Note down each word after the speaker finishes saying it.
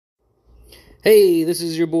Hey, this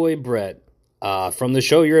is your boy Brett from the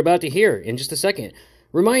show you're about to hear in just a second.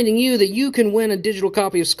 Reminding you that you can win a digital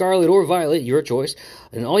copy of Scarlet or Violet, your choice,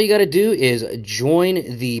 and all you got to do is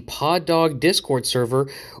join the Pod Dog Discord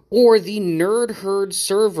server or the Nerd Herd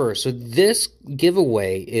server. So this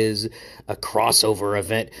giveaway is a crossover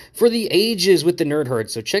event for the ages with the Nerd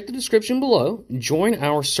Herd. So check the description below, join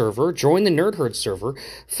our server, join the Nerd Herd server,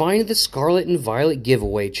 find the Scarlet and Violet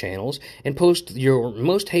giveaway channels, and post your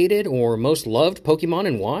most hated or most loved Pokemon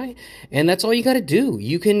and why. And that's all you got to do.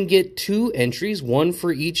 You can get 2 entries, one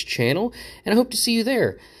for each channel, and I hope to see you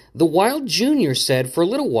there. The Wild Jr. said, for a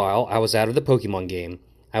little while, I was out of the Pokemon game.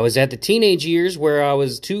 I was at the teenage years where I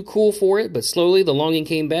was too cool for it, but slowly the longing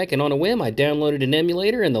came back, and on a whim, I downloaded an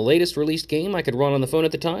emulator and the latest released game I could run on the phone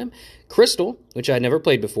at the time, Crystal, which I had never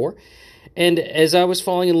played before. And as I was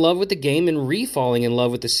falling in love with the game and re-falling in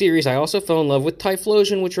love with the series, I also fell in love with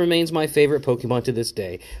Typhlosion, which remains my favorite Pokemon to this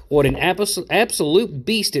day. What an absolute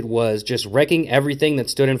beast it was, just wrecking everything that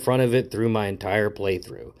stood in front of it through my entire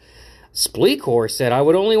playthrough. Spleekor said, I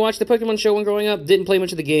would only watch the Pokemon show when growing up, didn't play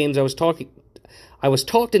much of the games. I was talked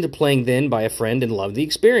into playing then by a friend and loved the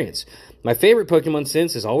experience. My favorite Pokemon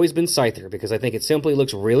since has always been Scyther, because I think it simply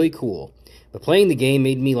looks really cool. But playing the game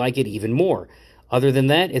made me like it even more. Other than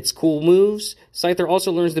that, it's cool moves. Scyther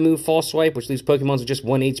also learns the move False Swipe, which leaves Pokemon with just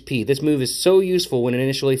 1 HP. This move is so useful when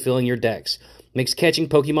initially filling your decks. Makes catching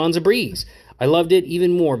Pokemons a breeze. I loved it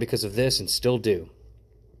even more because of this and still do.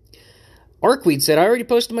 Arcweed said, I already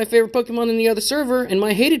posted my favorite Pokemon in the other server, and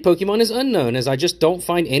my hated Pokemon is Unknown, as I just don't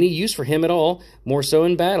find any use for him at all, more so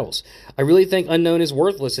in battles. I really think Unknown is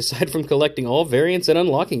worthless, aside from collecting all variants and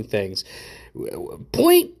unlocking things.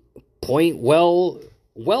 Point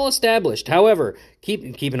well established. However,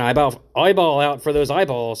 keep an eyeball out for those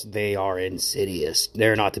eyeballs. They are insidious.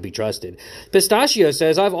 They're not to be trusted. Pistachio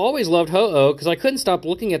says, I've always loved Ho-Oh because I couldn't stop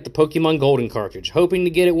looking at the Pokemon Golden cartridge, hoping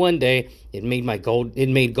to get it one day. It made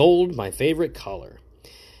gold my favorite color.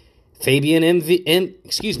 Fabian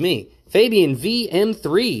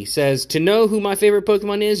VM3 says, to know who my favorite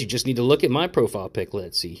Pokemon is, you just need to look at my profile pic.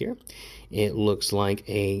 Let's see here. It looks like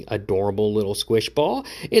a adorable little squish ball.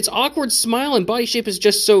 Its awkward smile and body shape is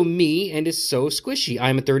just so me and is so squishy.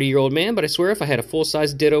 I'm a 30-year-old man, but I swear if I had a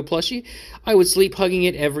full-size Ditto plushie, I would sleep hugging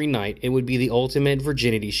it every night. It would be the ultimate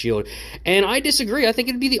virginity shield. And I disagree. I think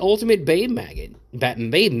it would be the ultimate babe magnet.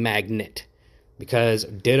 Because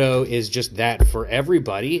Ditto is just that for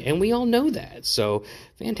everybody, and we all know that. So,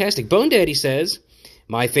 fantastic. Bone Daddy says,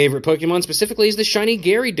 my favorite Pokemon specifically is the shiny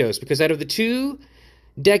Gyarados, because out of the 2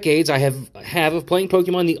 decades I have of playing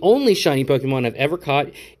Pokemon, the only shiny Pokemon I've ever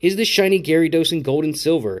caught is the shiny Gyarados in Gold and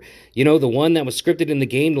Silver. You know, the one that was scripted in the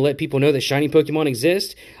game to let people know that shiny Pokemon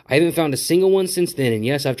exist? I haven't found a single one since then, and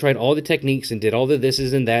yes, I've tried all the techniques and did all the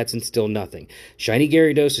thises and that's and still nothing. Shiny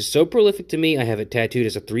Gyarados is so prolific to me, I have it tattooed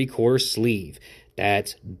as a 3/4 sleeve.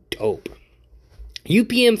 That's dope.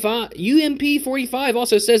 UMP45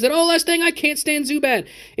 also says that, last thing, I can't stand Zubat.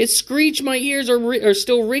 Its screech, my ears are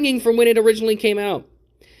still ringing from when it originally came out.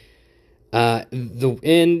 Let's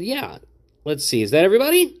see. Is that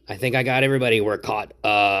everybody? I think I got everybody. We're caught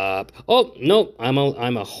up. Oh, no. I'm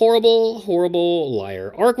a horrible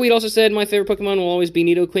liar. Arcweed also said my favorite Pokemon will always be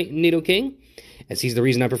Nidoking, as he's the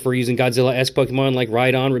reason I prefer using Godzilla-esque Pokemon like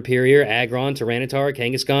Rhydon, Rhyperior, Aggron, Tyranitar,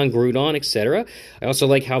 Kangaskhan, Groudon, etc. I also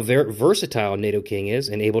like how versatile Nidoking is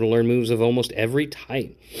and able to learn moves of almost every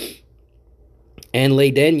type. And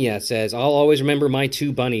Laydenya says, I'll always remember my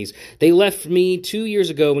 2 bunnies. They left me 2 years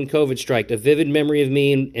ago when COVID struck. A vivid memory of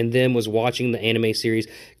me and them was watching the anime series.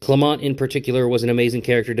 Clement, in particular, was an amazing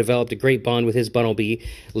character, developed a great bond with his Bunnelby,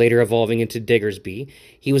 later evolving into Diggersby.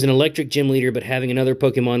 He was an electric gym leader, but having another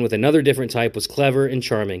Pokemon with another different type was clever and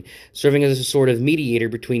charming, serving as a sort of mediator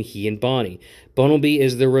between he and Bonnie. Bunnelby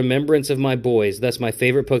is the remembrance of my boys, thus my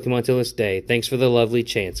favorite Pokemon till this day. Thanks for the lovely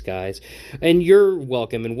chance, guys. And you're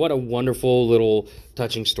welcome, and what a wonderful little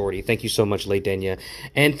touching story. Thank you so much, Laydenya.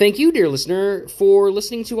 And thank you, dear listener, for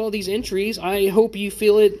listening to all these entries. I hope you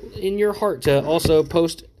feel it in your heart to also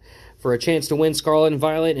post for a chance to win Scarlet and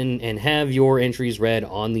Violet and have your entries read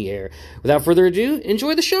on the air. Without further ado,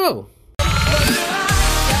 enjoy the show.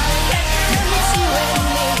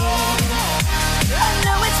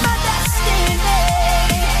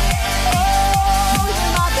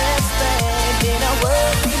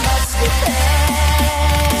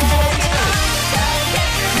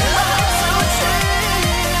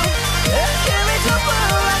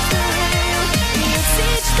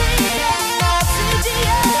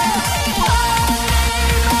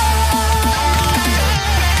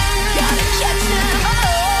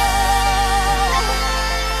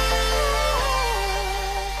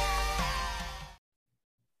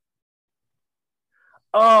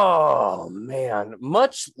 Oh man,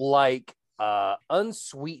 much like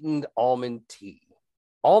unsweetened almond tea,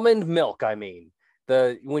 almond milk. I mean,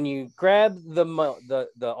 the when you grab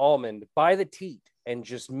the almond by the teat and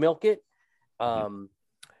just milk it, Mhm. um,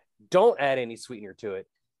 don't add any sweetener to it.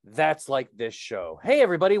 That's like this show. Hey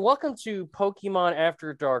everybody, welcome to Pokemon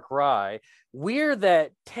After Dark Rye. We're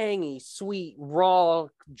that tangy, sweet, raw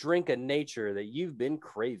drink of nature that you've been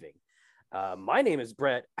craving. My name is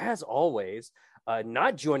Brett, as always.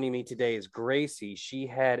 Not joining me today is Gracie. She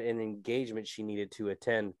had an engagement she needed to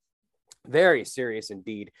attend. Very serious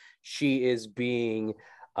indeed. She is being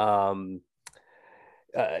um,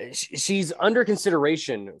 she's under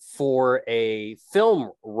consideration for a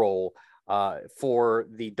film role for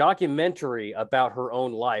the documentary about her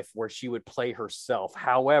own life where she would play herself.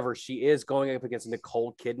 However, she is going up against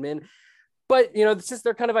Nicole Kidman. But, since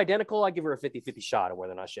they're kind of identical, I give her a 50-50 shot of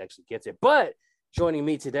whether or not she actually gets it. But joining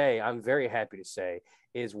me today, I'm very happy to say,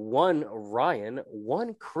 is one Ryan,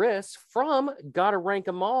 one Chris from Gotta Rank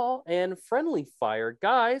 'Em All and Friendly Fire.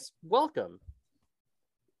 Guys, welcome.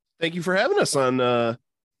 Thank you for having us on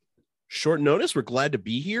short notice. We're glad to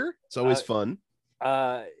be here. It's always Uh, fun.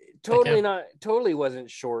 Uh, Thank you. totally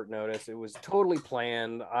wasn't short notice. It was totally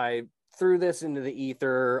planned. I threw this into the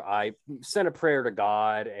ether. I sent a prayer to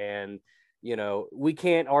God, and we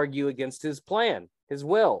can't argue against His plan, His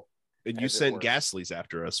will, And you as it sent were. Ghastlies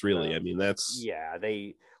after us, really. I mean, that's Yeah,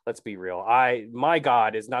 they. Let's be real. My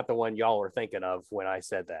God is not the one y'all are thinking of when I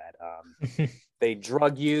said that. They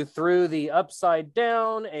drug you through the upside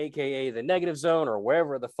down, aka the negative zone, or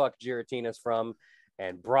wherever the fuck Giratina's from,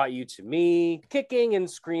 and brought you to me, kicking and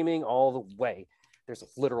screaming all the way. There's a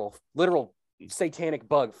literal satanic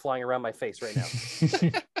bug flying around my face right now.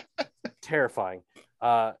 Terrifying.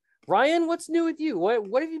 Ryan, what's new with you?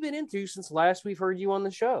 What have you been into since last we've heard you on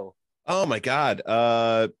the show? oh my god.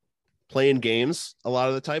 Playing games a lot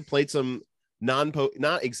of the time. Played some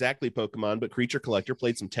not exactly Pokemon, but Creature Collector.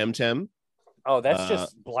 Played some Temtem. Oh, that's Uh,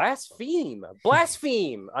 just blaspheme.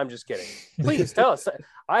 Blaspheme. I'm just kidding. Please tell us.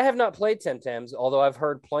 I have not played Temtems, although I've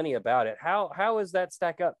heard plenty about it. How does that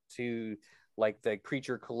stack up to like the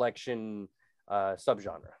creature collection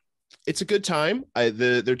subgenre? it's a good time.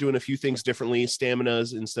 They're doing a few things differently.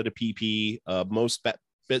 Staminas instead of PP.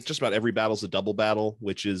 Just about every battle's a double battle,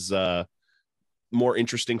 which is more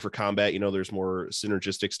interesting for combat. There's more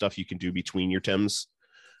synergistic stuff you can do between your Tems.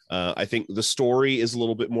 I think the story is a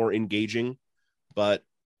little bit more engaging, but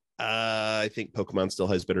I think Pokemon still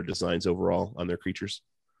has better designs overall on their creatures.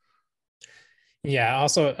 Yeah,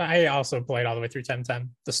 I also played all the way through Temtem.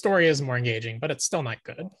 The story is more engaging, but it's still not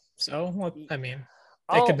good. So, well, I mean,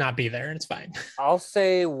 it could I'll not be there and it's fine. I'll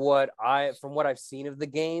say from what I've seen of the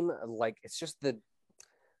game, like it's just the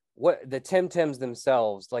Temtems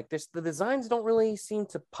themselves, like the designs don't really seem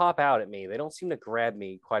to pop out at me. They don't seem to grab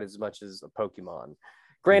me quite as much as a Pokemon.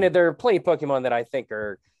 Granted, there are plenty of Pokemon that I think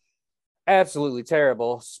are absolutely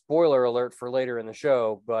terrible. Spoiler alert for later in the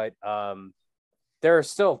show, but there are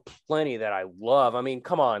still plenty that I love. I mean,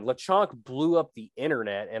 come on, Lechonk blew up the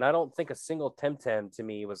internet, and I don't think a single Temtem to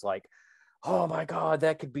me was like, oh my god,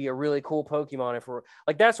 that could be a really cool Pokemon. If we're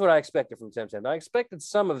like, that's what I expected from Temtem. I expected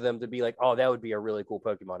some of them to be like, oh, that would be a really cool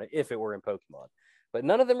Pokemon if it were in Pokemon, but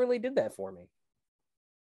none of them really did that for me.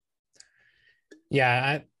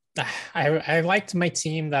 Yeah, I liked my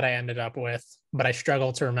team that I ended up with, but I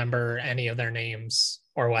struggle to remember any of their names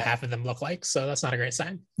or what half of them look like. So that's not a great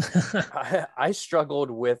sign. I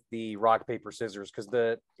struggled with the rock paper scissors because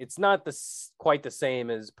it's not quite the same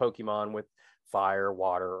as Pokemon with fire,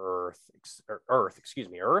 water, earth. Excuse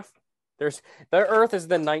me, earth. There's the earth is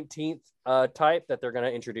the 19th type that they're going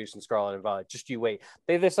to introduce in Scarlet and Violet. Just you wait.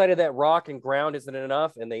 They decided that rock and ground isn't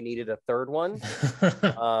enough, and they needed a third one.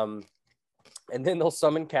 And then they'll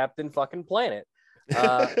summon Captain fucking Planet.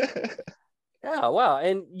 Yeah, wow.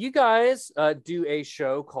 And you guys do a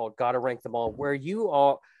show called Gotta Rank Them All, where you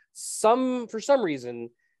all for some reason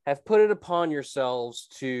have put it upon yourselves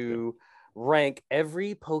to rank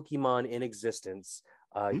every Pokemon in existence.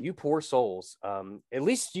 You poor souls. At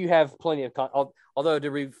least you have plenty of although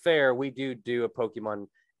to be fair, we do a Pokemon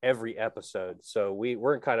every episode. So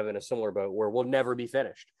we're kind of in a similar boat where we'll never be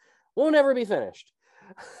finished. We'll never be finished.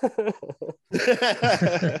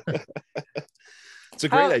 It's a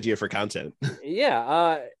great idea for content.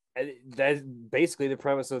 Yeah, that's basically the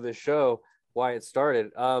premise of this show, why it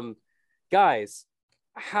started. Guys,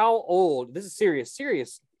 how old? This is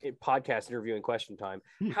serious podcast interviewing question time.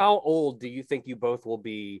 How old do you think you both will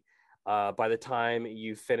be by the time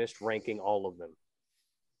you finished ranking all of them?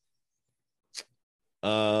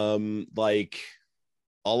 Like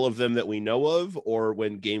All of them that we know of, or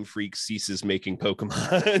when Game Freak ceases making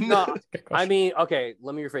Pokemon? No, I mean, okay,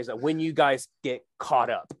 let me rephrase that. When you guys get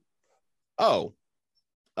caught up. Oh,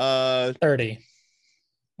 30,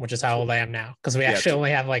 which is how old I am now, because we actually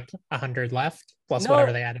only have like 100 left, plus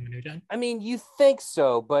whatever they add in the new gen. I mean, you think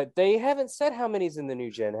so, but they haven't said how many's in the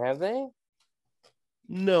new gen, have they?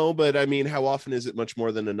 No, but I mean, how often is it much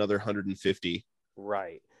more than another 150?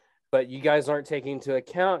 Right. But you guys aren't taking into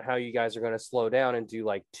account how you guys are going to slow down and do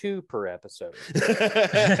like 2 per episode.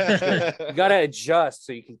 You got to adjust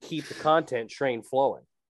so you can keep the content train flowing.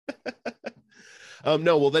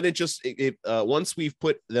 No, well, then once we've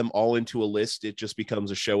put them all into a list, it just becomes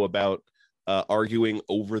a show about arguing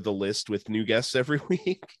over the list with new guests every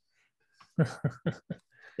week.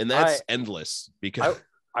 And that's endless because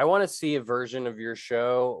I want to see a version of your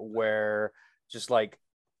show where just like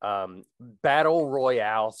battle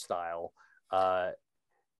royale style,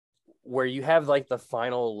 where you have like the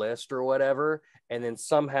final list or whatever, and then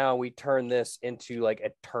somehow we turn this into like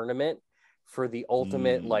a tournament for the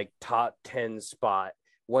ultimate like top 10 spot.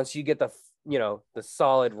 Once you get the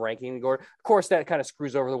solid ranking board, of course that kind of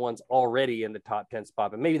screws over the ones already in the top 10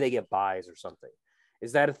 spot, but maybe they get buys or something.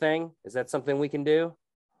 Is that a thing? Is that something we can do?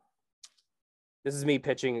 This is me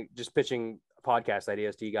pitching podcast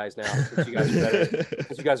ideas to you guys now, since you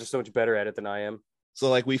guys are so much better at it than I am. So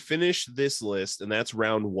like we finish this list and that's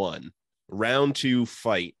round 1. Round 2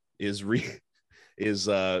 fight is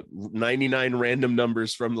 99 random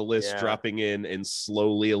numbers from the list dropping in and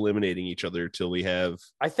slowly eliminating each other till we have.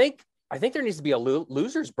 I think there needs to be a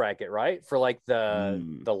losers bracket, right? For like the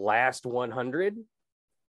last 100.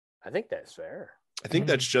 I think that's fair. I think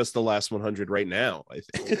that's just the last 100 right now. I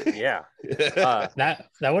think. Yeah. That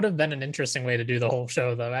would have been an interesting way to do the whole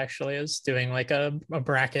show, though. Actually, is doing like a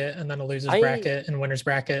bracket and then a losers bracket and winners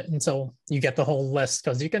bracket until you get the whole list,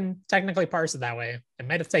 because you can technically parse it that way. It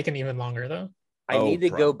might have taken even longer, though. I need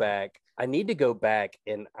to go back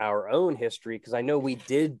in our own history, because I know we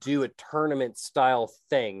did do a tournament style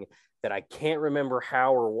thing that I can't remember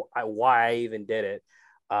how or why I even did it.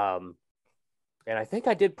 And I think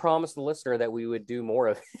I did promise the listener that we would do more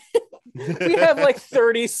of it. We have like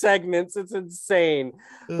 30 segments. It's insane.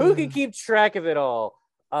 Who can keep track of it all?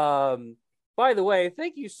 By the way,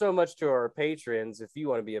 thank you so much to our patrons. If you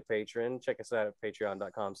want to be a patron, check us out at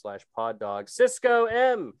patreon.com/poddog. Cisco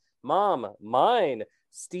M, Mom, Mine,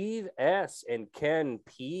 Steve S, and Ken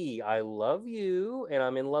P. I love you, and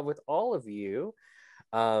I'm in love with all of you.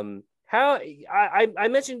 How I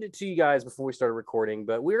mentioned it to you guys before we started recording,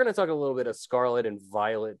 but we're going to talk a little bit of Scarlet and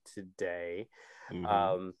Violet today. Mm-hmm.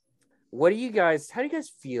 How do you guys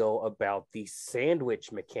feel about the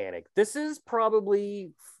sandwich mechanic? This is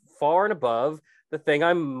probably far and above the thing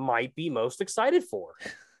I might be most excited for.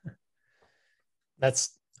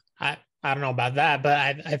 I don't know about that, but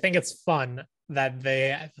I think it's fun that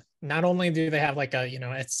they not only do they have like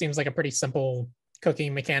it seems like a pretty simple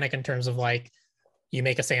cooking mechanic in terms of like you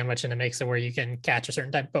make a sandwich and it makes it where you can catch a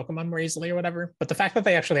certain type of Pokemon more easily or whatever. But the fact that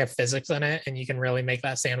they actually have physics in it and you can really make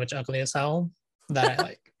that sandwich ugly as hell, that I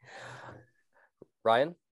like.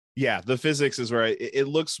 Ryan? Yeah, the physics is where it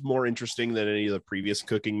looks more interesting than any of the previous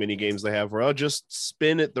cooking mini games they have, where I'll just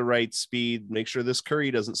spin at the right speed, make sure this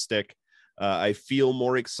curry doesn't stick. I feel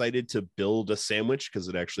more excited to build a sandwich because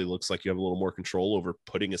it actually looks like you have a little more control over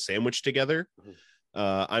putting a sandwich together. Mm-hmm.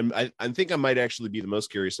 I think I might actually be the most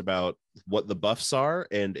curious about what the buffs are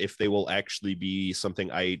and if they will actually be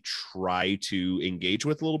something I try to engage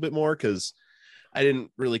with a little bit more, because I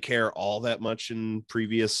didn't really care all that much in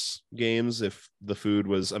previous games if the food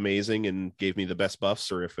was amazing and gave me the best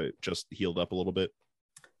buffs or if it just healed up a little bit.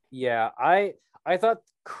 Yeah, I thought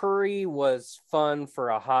curry was fun for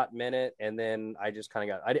a hot minute, and then I just kind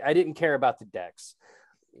of I didn't care about the decks.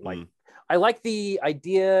 Like I like the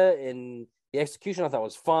idea and the execution I thought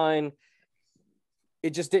was fine. It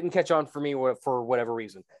just didn't catch on for me for whatever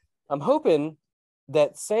reason. I'm hoping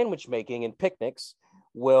that sandwich making and picnics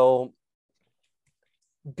will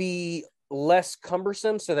be less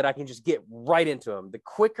cumbersome so that I can just get right into them. The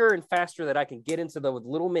quicker and faster that I can get into the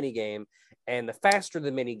little mini game, and the faster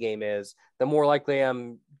the mini game is, the more likely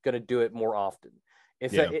I'm going to do it more often.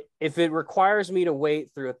 If it requires me to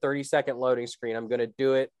wait through a 30-second loading screen, I'm going to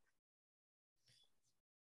do it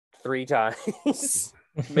 3 times,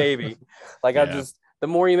 maybe. Like the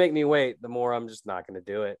more you make me wait, the more I'm just not going to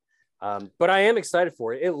do it. But I am excited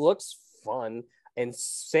for it. It looks fun, and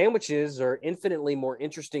sandwiches are infinitely more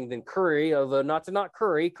interesting than curry, although not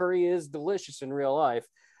curry. Curry is delicious in real life.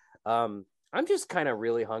 I'm just kind of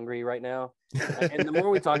really hungry right now. And the more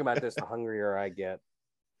we talk about this, the hungrier I get.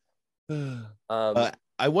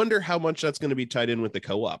 I I wonder how much that's going to be tied in with the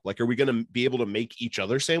co-op. Like, are we going to be able to make each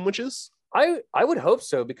other sandwiches? I would hope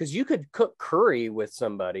so, because you could cook curry with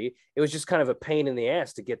somebody. It was just kind of a pain in the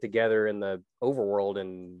ass to get together in the overworld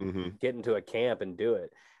and get into a camp and do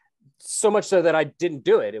it. So much so that I didn't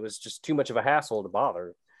do it. It was just too much of a hassle to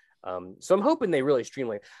bother. So I'm hoping they really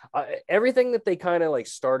streamline everything that they kind of like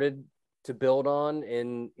started to build on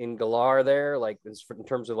in Galar there, like in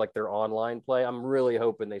terms of like their online play. I'm really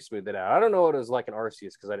hoping they smooth it out. I don't know what it was like in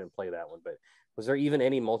Arceus because I didn't play that one, but was there even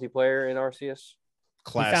any multiplayer in Arceus?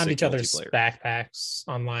 Classic we found each other's multiplayer. backpacks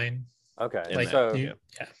online. Okay, And Like, so yeah,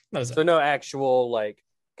 that was so it. no actual like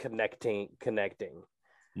connecting.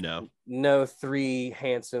 No. No three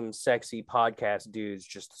handsome, sexy podcast dudes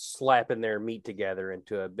just slapping their meat together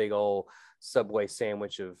into a big old Subway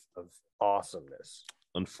sandwich of awesomeness.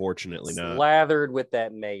 Unfortunately not. Slathered with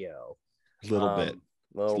that mayo. A little bit.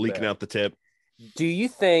 Little Leaking bit. out the tip. Do you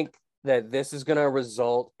think that this is going to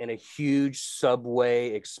result in a huge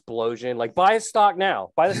Subway explosion? Like, buy the stock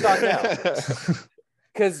now.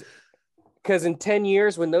 Because in 10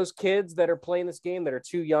 years, when those kids that are playing this game that are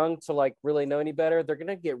too young to like really know any better, they're going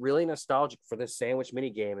to get really nostalgic for this sandwich mini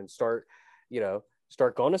game and start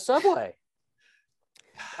going to Subway.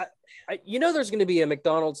 There's going to be a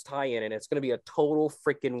McDonald's tie-in and it's going to be a total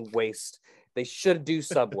freaking waste. They should do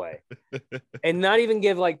Subway and not even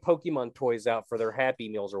give like Pokemon toys out for their Happy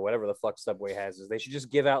Meals or whatever the fuck Subway has. They should just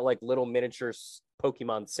give out like little miniature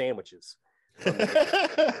Pokemon sandwiches.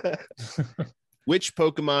 Which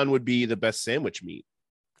Pokemon would be the best sandwich meat?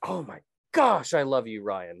 Oh my gosh, I love you,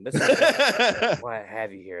 Ryan. This is why I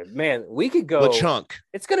have you here. Man, we could go Lechonk.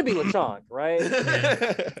 It's gonna be Lechonk, right?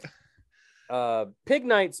 Pig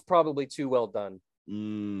Knight's probably too well done.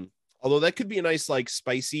 Although that could be a nice like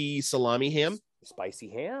spicy salami ham. Spicy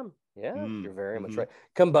ham. Yeah, you're very much right.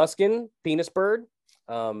 Combuskin, penis bird.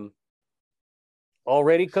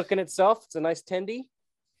 Already cooking itself. It's a nice tendy.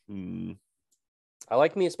 I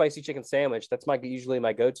like me a spicy chicken sandwich. That's usually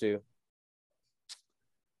my go-to.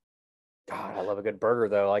 God, I love a good burger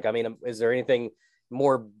though. Like, I mean, is there anything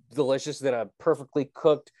more delicious than a perfectly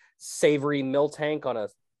cooked savory meal tank on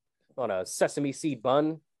a sesame seed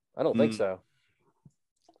bun? I don't think so.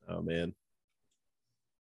 Oh man,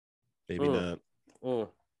 maybe not.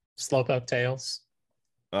 Slowpoke tails.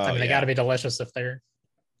 I mean, they got to be delicious if they're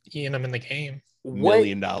eating them in the game. $1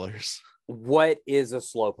 million. What is a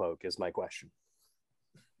slowpoke? Is my question.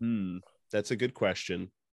 That's a good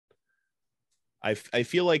question. I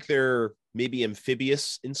feel like they're maybe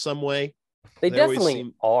amphibious in some way. They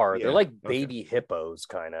definitely are. Yeah, they're like baby hippos,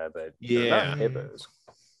 kind of, but they're not hippos.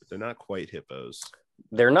 They're not quite hippos.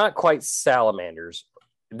 They're not quite salamanders.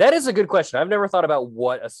 That is a good question. I've never thought about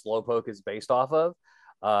what a slowpoke is based off of.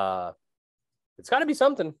 It's got to be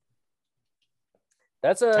something.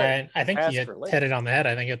 That's I think you hit it on the head.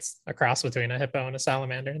 I think it's a cross between a hippo and a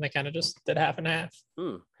salamander, and they kind of just did half and half.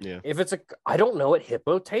 Yeah. If I don't know what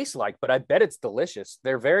hippo tastes like, but I bet it's delicious.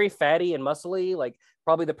 They're very fatty and muscly, like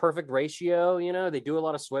probably the perfect ratio. They do a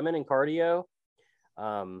lot of swimming and cardio.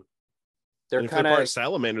 They're kind of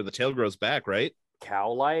salamander. The tail grows back, right?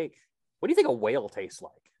 Cow-like. What do you think a whale tastes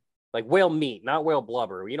like? Like whale meat, not whale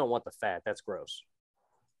blubber. You don't want the fat. That's gross.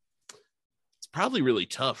 It's probably really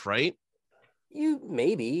tough, right?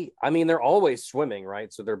 Maybe. I mean, they're always swimming,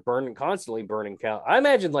 right? So they're constantly burning cow. I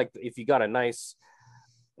imagine like if you got a nice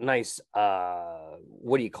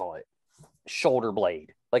what do you call it? Shoulder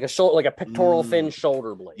blade. Like a pectoral fin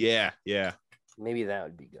shoulder blade. Yeah. Maybe that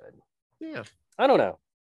would be good. Yeah. I don't know.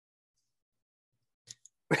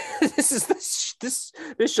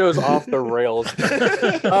 this show's off the rails.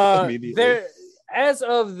 As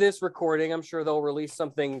of this recording, I'm sure they'll release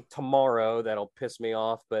something tomorrow that'll piss me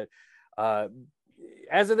off, but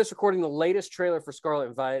as of this recording, the latest trailer for Scarlet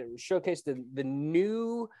and Violet showcased the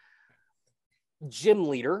new gym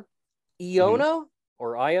leader, Iono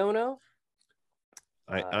or Iono.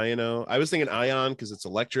 Iono. I was thinking Ion because it's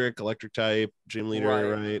electric type gym leader,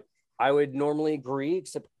 right? I would normally agree,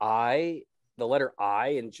 except the letter I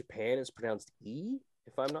in Japan is pronounced E,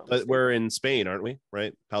 if I'm not mistaken. But we're in Spain, aren't we?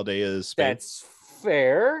 Right? Paldea is Spain. That's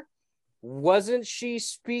fair. Was she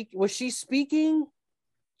speaking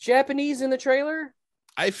Japanese in the trailer?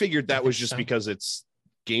 I figured that was just because it's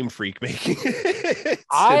Game Freak making it.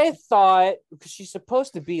 I thought because she's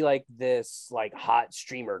supposed to be like this like hot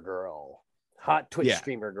streamer girl, hot Twitch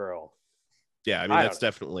streamer girl. Yeah, I mean that's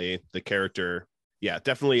definitely the character. Yeah,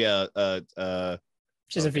 definitely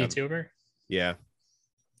she's a VTuber. Yeah.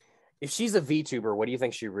 If she's a VTuber, what do you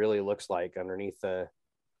think she really looks like underneath the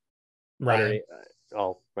right?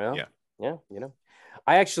 Yeah.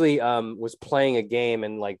 I actually was playing a game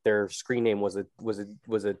and like their screen name was a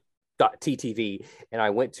TTV, and I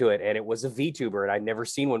went to it, and it was a VTuber, and I'd never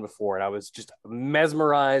seen one before, and I was just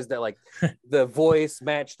mesmerized that like the voice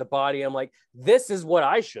matched the body. I'm like, this is what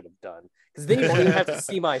I should have done, because then you don't even have to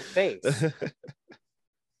see my face.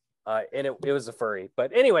 And it was a furry,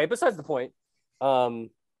 but anyway, besides the point.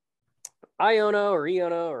 Iona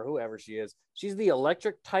or whoever she is, she's the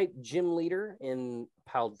electric type gym leader in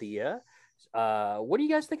Paldea. What do you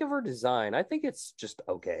guys think of her design? I think it's just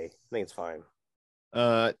okay. I think it's fine.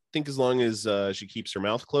 I think as long as she keeps her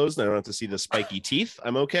mouth closed and I don't have to see the spiky teeth,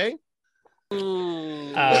 I'm okay.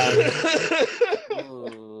 Might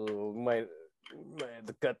have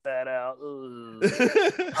to cut that out.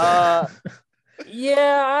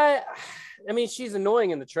 Yeah, I mean, she's annoying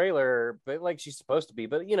in the trailer, but like she's supposed to be.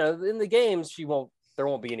 But you know, in the games, there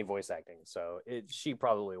won't be any voice acting, so she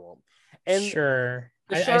probably won't. And sure,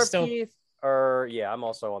 the sharp teeth are, yeah. I'm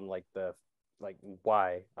also on like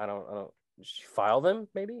why I don't file them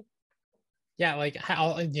maybe. Yeah, like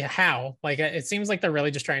how? Yeah, how? Like it seems like they're really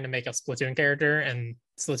just trying to make a Splatoon character, and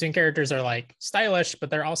Splatoon characters are like stylish, but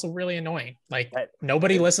they're also really annoying. Like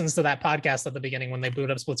nobody listens to that podcast at the beginning when they boot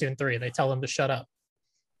up Splatoon 3. They tell them to shut up.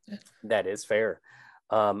 That is fair.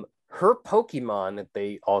 Her Pokemon that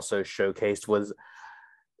they also showcased was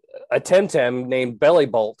a Temtem named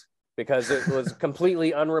Bellybolt, because it was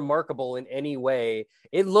completely unremarkable in any way.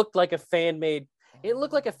 It looked like a fan-made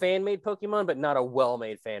Pokemon, but not a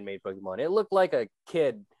well-made fan-made Pokemon. It looked like a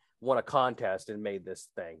kid won a contest and made this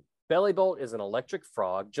thing. Bellybolt is an electric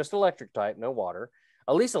frog, just electric type, no water.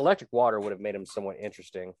 At least electric water would have made him somewhat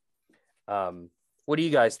interesting. What do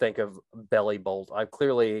you guys think of Bellybolt?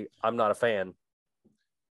 I'm not a fan.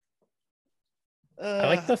 I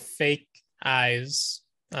like the fake eyes,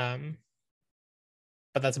 but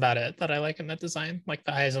that's about it that I like in that design. Like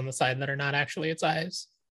the eyes on the side that are not actually its eyes.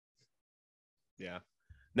 Yeah.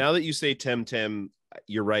 Now that you say Temtem,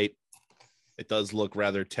 you're right. It does look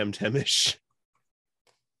rather Temtem-ish.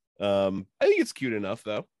 I think it's cute enough,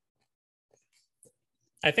 though.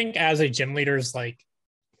 I think as a gym leader's like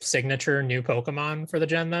signature new Pokemon for the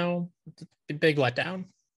gen, though, big letdown.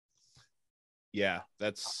 Yeah,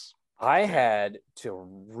 that's. I had to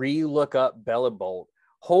re-look up Bellybolt.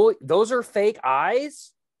 Those are fake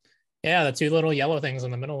eyes? Yeah, the two little yellow things in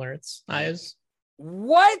the middle are its eyes.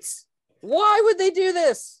 What? Why would they do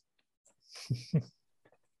this?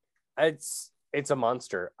 It's a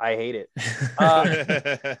monster. I hate it.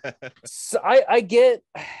 So I get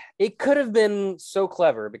it could have been so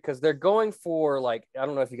clever, because they're going for, like, I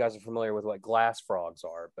don't know if you guys are familiar with what glass frogs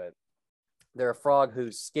are, but they're a frog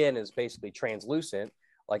whose skin is basically translucent,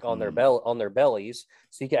 like on their bellies,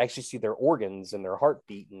 so you can actually see their organs and their heart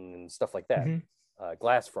beating and stuff like that.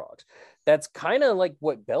 Glass frogs. That's kind of like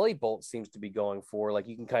what Bellybolt seems to be going for. Like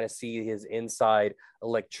you can kind of see his inside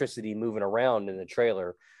electricity moving around in the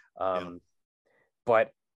trailer.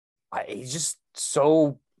 But he's just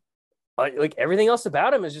so like everything else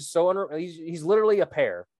about him is just so he's literally a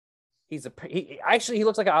pear. He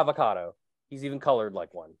looks like an avocado. He's even colored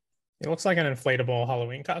like one. It looks like an inflatable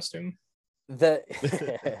Halloween costume. The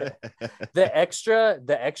the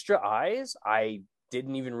extra eyes, I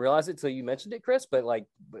didn't even realize it till you mentioned it, Chris. But like,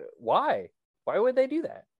 why would they do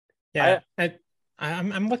that? Yeah,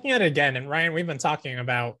 I'm looking at it again, and Ryan, we've been talking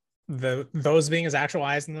about those being his actual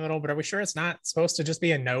eyes in the middle, but are we sure it's not supposed to just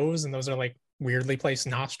be a nose and those are like weirdly placed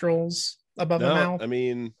nostrils above the mouth? I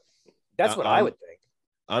mean, that's what I would think.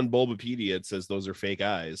 On Bulbapedia, it says those are fake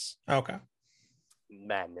eyes. Okay.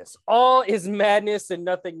 Madness. All is madness and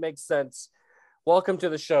nothing makes sense. Welcome to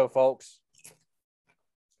the show, folks.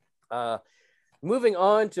 Moving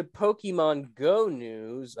on to Pokemon Go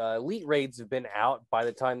news. Elite raids have been out by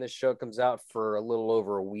the time this show comes out for a little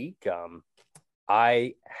over a week.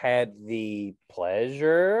 I had the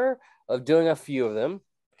pleasure of doing a few of them.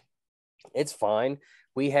 It's fine.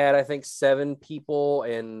 We had, I think, 7 people,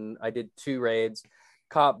 and I did 2 raids.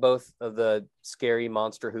 Caught both of the scary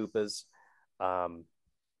monster hoopas.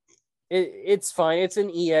 It's fine. It's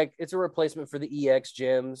an EX. It's a replacement for the EX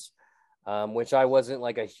gyms, which I wasn't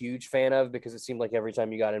like a huge fan of, because it seemed like every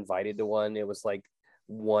time you got invited to one, it was like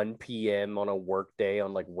 1 p.m. on a work day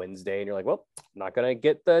on like Wednesday, and you're like, well, I'm not gonna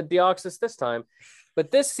get the Deoxys this time.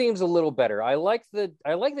 But this seems a little better. I like the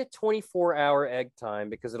 24-hour egg time,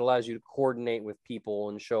 because it allows you to coordinate with people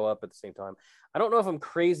and show up at the same time. I don't know if I'm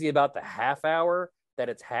crazy about the half hour that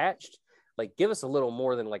it's hatched. Like, give us a little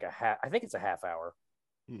more than like a half. I think it's a half hour.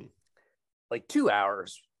 Like 2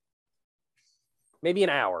 hours, maybe an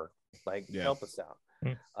hour. Like, help us out.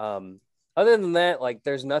 Other than that, like,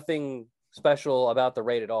 there's nothing special about the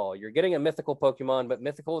raid at all. You're getting a mythical Pokemon, but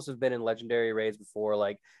mythicals have been in legendary raids before,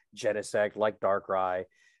 like Genesect, like Darkrai.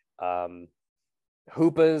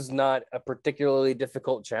 Hoopa's not a particularly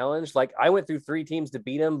difficult challenge. Like I went through 3 teams to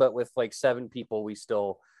beat him, but with like 7 people, we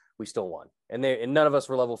still won. And none of us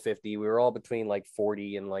were level 50. We were all between like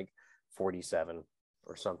 40 and like 47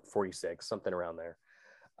 or 46, something around there.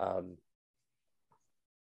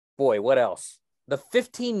 Boy, what else? The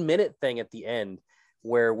 15-minute thing at the end,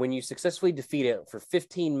 where when you successfully defeat it for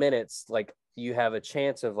 15 minutes, like you have a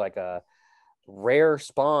chance of like a rare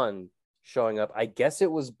spawn showing up. I guess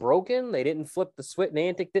it was broken. They didn't flip the switch.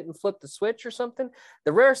 Niantic didn't flip the switch or something.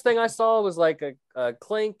 The rarest thing I saw was like a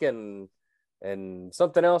clink and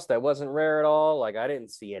something else that wasn't rare at all. Like I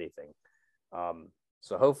didn't see anything.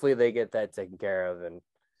 So hopefully they get that taken care of and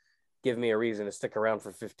give me a reason to stick around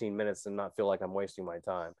for 15 minutes and not feel like I'm wasting my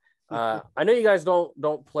time. I know you guys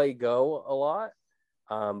don't play Go a lot,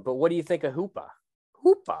 but what do you think of Hoopa?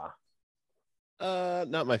 Hoopa.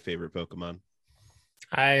 Not my favorite Pokemon.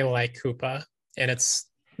 I like Hoopa in its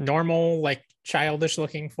normal, like childish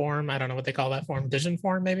looking form. I don't know what they call that form. Vision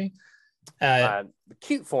form, maybe. The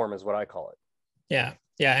cute form is what I call it. Yeah.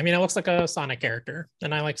 Yeah. I mean, it looks like a Sonic character,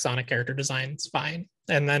 and I like Sonic character design. It's fine.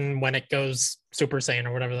 And then when it goes Super Saiyan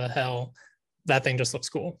or whatever the hell, that thing just looks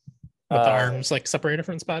cool with the arms like separated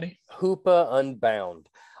from its body. Hoopa Unbound.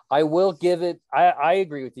 I will give it. I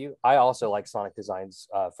agree with you. I also like Sonic designs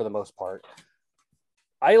for the most part.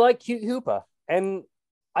 I like cute Hoopa, and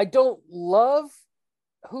I don't love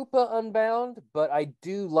Hoopa Unbound, but I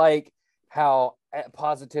do like how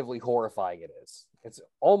positively horrifying it is. It's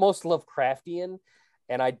almost Lovecraftian,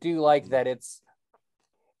 and I do like that it's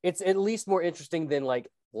at least more interesting than like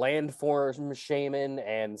Landform Shaman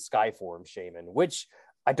and Skyform Shaman, which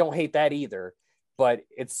I don't hate that either, but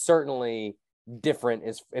it's certainly different.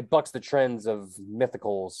 It bucks the trends of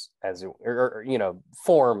mythicals as it, or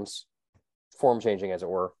form changing as it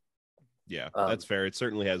were. Yeah, that's fair. It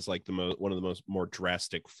certainly has like one of the more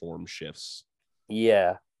drastic form shifts.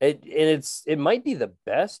 Yeah, it might be the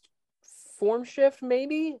best form shift.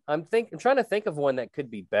 Maybe I'm trying to think of one that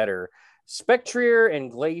could be better. Spectrier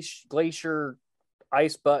and Glacier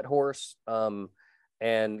Ice Butt Horse,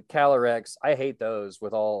 and Calyrex. I hate those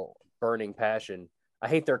with all burning passion. I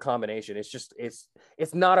hate their combination. It's just it's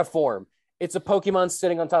not a form. It's a Pokemon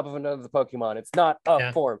sitting on top of another Pokemon. It's not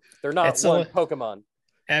a form. They're not one Pokemon.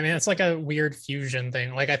 I mean, it's like a weird fusion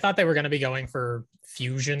thing. Like I thought they were going to be going for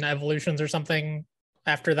fusion evolutions or something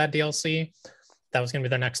after that DLC. That was going to be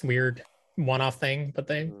their next weird one-off thing, but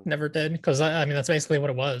they never did. Because I mean, that's basically what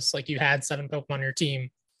it was. Like you had 7 Pokemon on your team.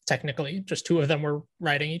 Technically, just 2 of them were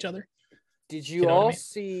riding each other. Did you all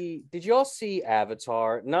see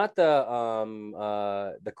Avatar? Not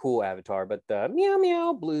the cool Avatar, but the meow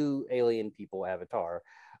meow blue alien people Avatar.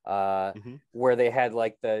 Where they had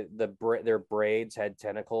like their braids had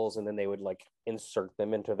tentacles, and then they would like insert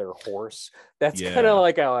them into their horse. That's kind of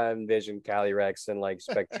like how I envision Calyrex and like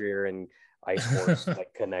Spectrier and Ice Horse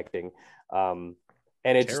like connecting. And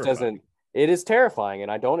it just doesn't. It is terrifying,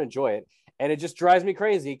 and I don't enjoy it, and it just drives me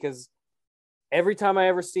crazy because every time I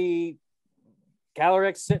ever see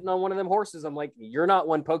Calyrex sitting on one of them horses, I'm like, you're not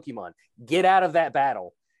one Pokemon. Get out of that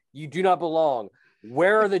battle. You do not belong.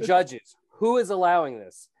 Where are the judges? Who is allowing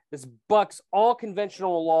this? This bucks all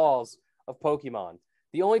conventional laws of Pokemon.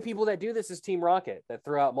 The only people that do this is Team Rocket, that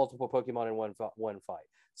throw out multiple Pokemon in one fight.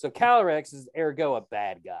 So Calyrex is ergo a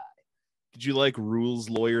bad guy. Did you like Rules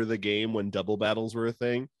Lawyer the game when double battles were a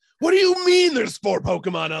thing? What do you mean there's 4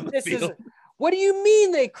 Pokemon on the field? What do you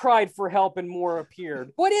mean they cried for help and more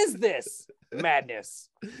appeared? What is this madness?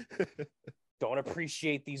 Don't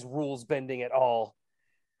appreciate these rules bending at all.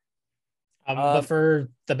 But for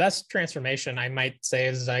the best transformation, I might say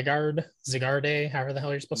is Zygarde, however the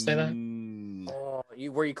hell you're supposed to say that.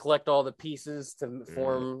 Where you collect all the pieces to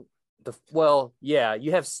form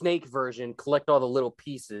you have Snake version, collect all the little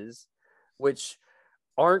pieces, which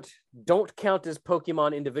don't count as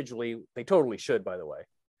Pokemon individually. They totally should, by the way.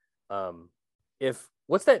 If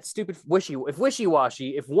one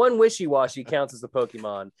Wishy-Washy counts as a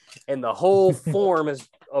Pokemon and the whole form is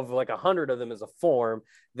of like 100 of them is a form,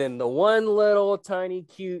 then the one little tiny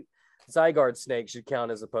cute Zygarde snake should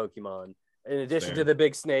count as a Pokemon in addition to the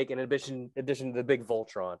big snake and in addition to the big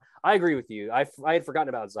Voltron. I agree with you. I had forgotten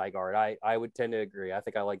about Zygarde. I would tend to agree. I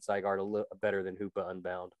think I like Zygarde a little better than Hoopa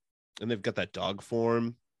Unbound. And they've got that dog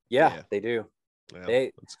form. Yeah. They do. Yeah,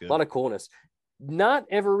 that's good. A lot of coolness. Did they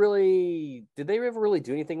ever really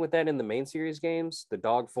do anything with that in the main series games? The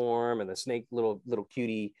dog form and the snake little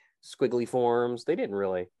cutie squiggly forms. They didn't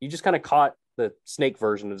really. You just kind of caught the snake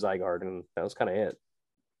version of Zygarde, and that was kind of it.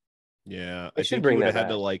 Yeah, I think you would have had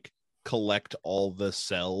to like collect all the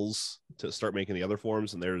cells to start making the other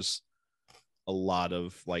forms, and there's a lot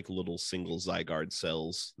of like little single Zygarde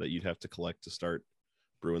cells that you'd have to collect to start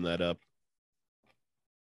brewing that up.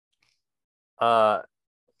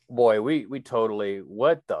 Boy, we totally.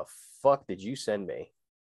 What the fuck did you send me?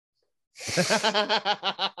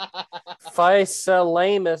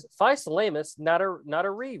 Physalammus, not a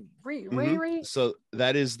re. So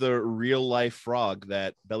that is the real life frog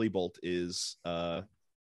that Bellybolt is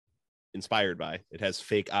inspired by. It has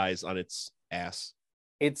fake eyes on its ass.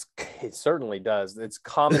 It certainly does. Its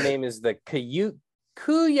common name is the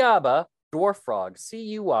Cuyaba dwarf frog.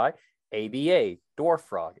 CUYABA dwarf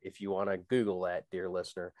frog. If you want to Google that, dear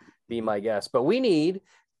listener, be my guest. But we need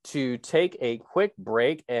to take a quick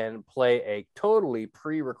break and play a totally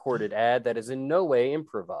pre-recorded ad that is in no way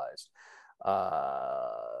improvised.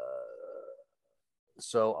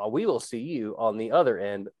 So we will see you on the other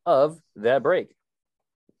end of that break.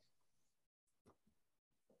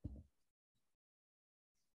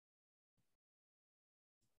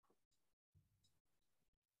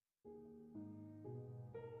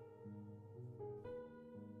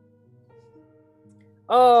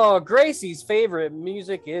 Oh, Gracie's favorite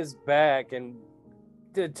music is back. And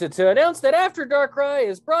to announce that After Dark Cry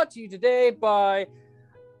is brought to you today by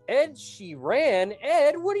Ed Sheeran.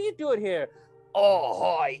 Ed, what are you doing here?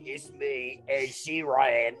 Oh, hi, it's me, Ed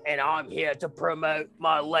Sheeran, and I'm here to promote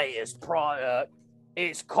my latest product.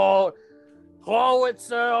 It's called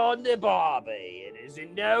Clawitzer on the Barbie. It is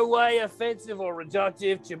in no way offensive or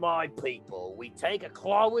reductive to my people. We take a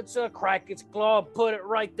Clawitzer, crack its claw, put it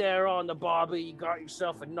right there on the Barbie. You got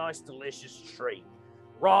yourself a nice, delicious treat.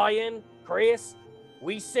 Ryan, Chris,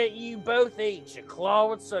 we sent you both each a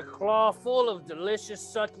Clawitzer claw full of delicious,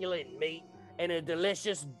 succulent meat and a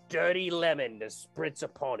delicious, dirty lemon to spritz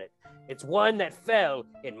upon it. It's one that fell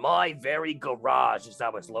in my very garage as I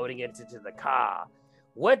was loading it into the car.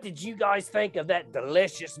 What did you guys think of that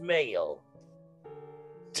delicious meal?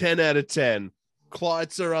 10 out of 10.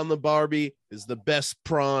 Clawitzer on the Barbie is the best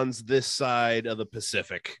prawns this side of the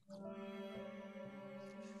Pacific.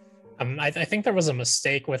 I think there was a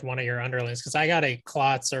mistake with one of your underlings because I got a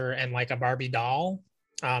Clawitzer and like a Barbie doll.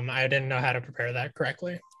 I didn't know how to prepare that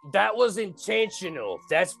correctly. That was intentional.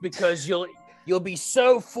 That's because you'll be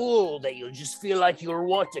so full that you'll just feel like you'll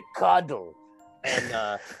want to cuddle.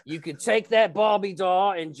 And you could take that Barbie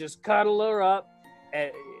doll and just cuddle her up.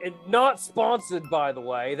 And not sponsored, by the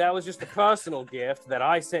way. That was just a personal gift that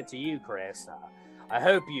I sent to you, Chris. I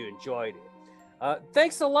hope you enjoyed it.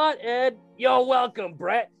 Thanks a lot, Ed. You're welcome,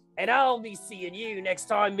 Brett. And I'll be seeing you next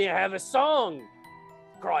time we have a song.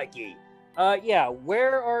 Crikey. Yeah,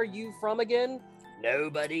 where are you from again?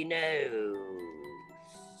 Nobody knows.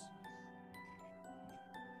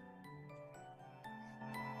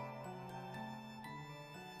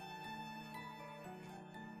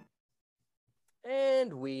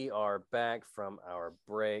 And we are back from our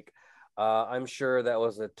break. I'm sure that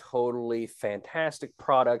was a totally fantastic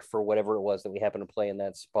product for whatever it was that we happened to play in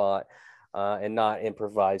that spot, and not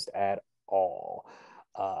improvised at all.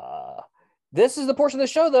 This is the portion of the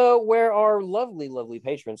show, though, where our lovely, lovely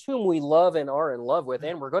patrons, whom we love and are in love with,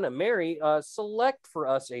 and we're going to marry, select for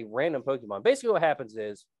us a random Pokemon. Basically, what happens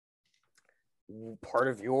is part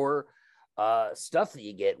of your stuff that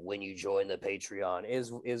you get when you join the Patreon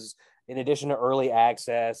is in addition to early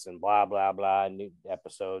access and blah, blah, blah, new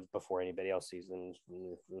episodes before anybody else sees them,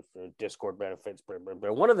 Discord benefits, blah, blah,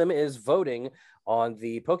 blah. One of them is voting on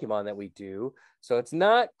the Pokemon that we do. So it's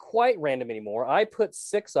not quite random anymore. I put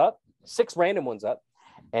six random ones up,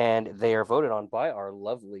 and they are voted on by our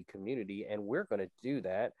lovely community. And we're going to do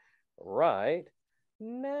that right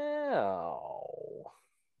now.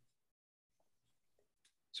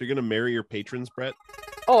 So you're going to marry your patrons, Brett?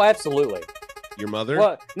 Oh, absolutely. Your mother?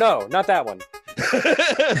 What? No, not that one.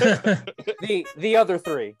 the other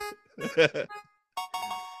three.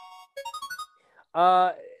 That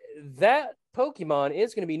Pokemon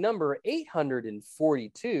is going to be number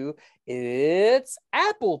 842. It's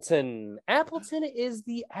Appletun. Appletun is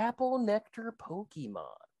the apple nectar Pokemon.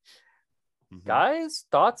 Mm-hmm. Guys,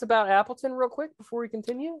 thoughts about Appletun real quick before we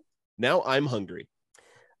continue? Now I'm hungry.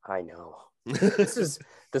 I know. This is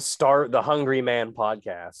the Hungry Man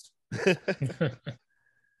podcast.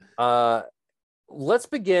 Let's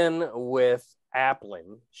begin with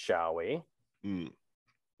Applin, shall we?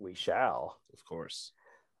 We shall. Of course.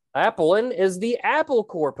 Applin is the Apple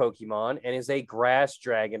Core Pokemon and is a grass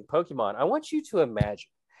dragon Pokemon. I want you to imagine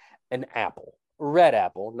an apple, red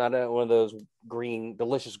apple, not one of those green,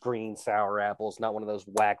 delicious green sour apples, not one of those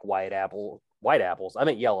whack white apples. I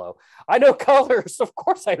meant yellow. I know colors. Of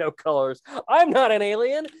course I know colors. I'm not an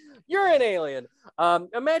alien. You're an alien.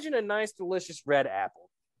 Imagine a nice, delicious red apple.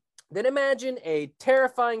 Then imagine a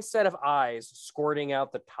terrifying set of eyes squirting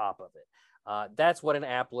out the top of it. That's what an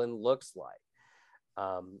Applin looks like.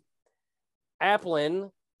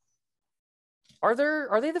 Applin, are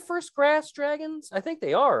they the first grass dragons? I think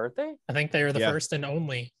they are, aren't they? I think they were the Yeah. first and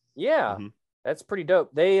only. Yeah, that's pretty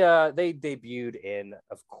dope. They debuted in,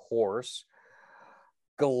 of course,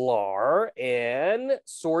 Galar and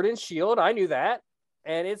Sword and Shield. I knew that.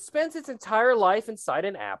 And it spends its entire life inside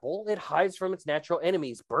an apple. It hides from its natural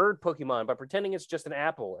enemies, bird Pokemon, by pretending it's just an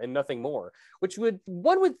apple and nothing more, which one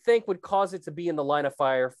would think would cause it to be in the line of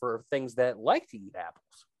fire for things that like to eat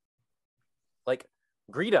apples. Like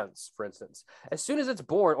Greedons, for instance. As soon as it's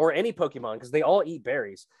born, or any Pokemon, because they all eat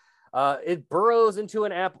berries, it burrows into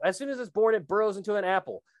an apple. As soon as it's born, it burrows into an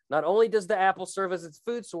apple. Not only does the apple serve as its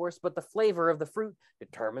food source, but the flavor of the fruit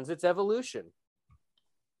determines its evolution.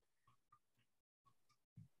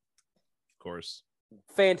 Of course.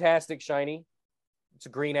 Fantastic shiny. It's a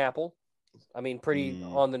green apple. I mean, pretty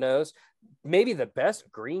on the nose. Maybe the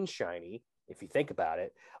best green shiny, if you think about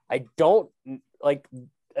it. I don't like,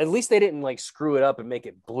 at least they didn't like screw it up and make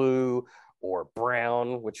it blue or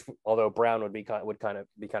brown, which, although brown would be kind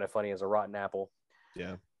of funny as a rotten apple.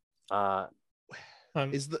 Yeah.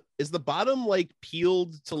 Is Is the bottom like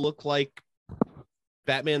peeled to look like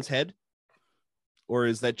Batman's head? Or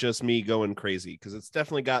is that just me going crazy? Because it's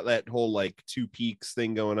definitely got that whole like two peaks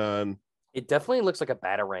thing going on. It definitely looks like a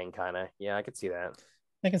Batarang kind of. Yeah, I could see that.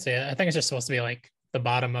 I can see it. I think it's just supposed to be like the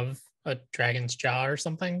bottom of a dragon's jaw or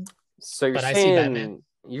something. So you're But I see saying Batman.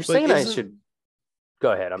 you're But saying I isn't- should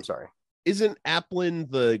go ahead. I'm sorry. Isn't Applin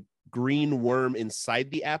the green worm inside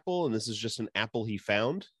the apple, and this is just an apple he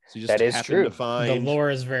found? So you just That is happened true. to find. The lore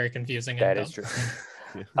is very confusing. That and is dumb.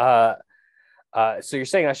 true. So you're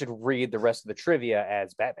saying I should read the rest of the trivia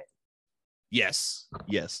as Batman? Yes.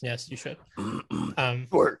 Yes, you should.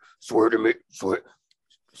 Swear to me. Swear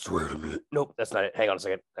to me. Nope, that's not it. Hang on a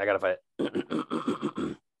second. I gotta find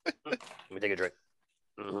it. Let me take a drink.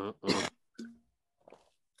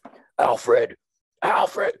 Alfred.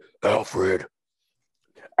 Applin.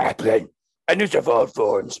 And it's evolved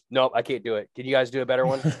forms. Nope, I can't do it. Can you guys do a better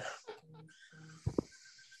one?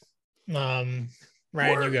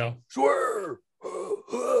 Ryan, you go. Swear.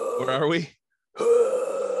 Where are we?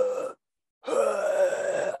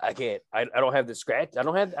 I can't. I don't have the scratch. I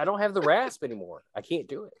don't have the rasp anymore. I can't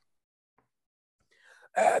do it.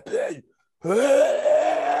 Applin.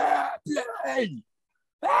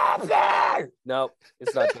 No,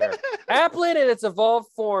 it's not there. Applin and its evolved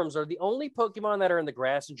forms are the only Pokemon that are in the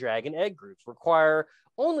Grass and Dragon egg groups. Require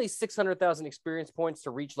only 600,000 experience points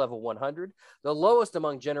to reach level 100, the lowest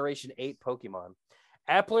among Generation 8 Pokemon.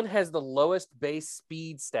 Applin has the lowest base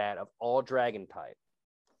speed stat of all Dragon type.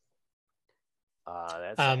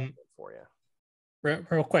 That's for you.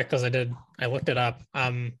 Real quick, because I looked it up.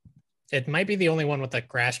 It might be the only one with a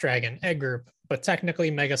Grass Dragon egg group, but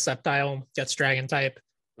technically Mega Sceptile gets Dragon type.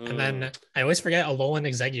 And then I always forget Alolan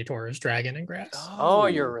Exeggutor is Dragon and Grass.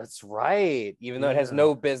 That's right. Even though it has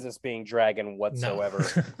no business being Dragon whatsoever.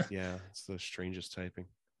 Yeah, it's the strangest typing.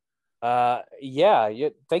 Yeah.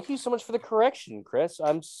 Thank you so much for the correction, Chris.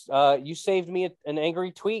 You saved me an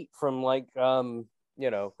angry tweet from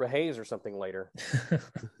Rahaze or something later.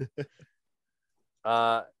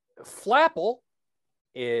 Flapple.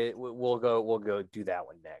 We'll go do that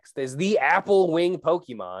one next. Is the Apple Wing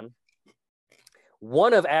Pokemon.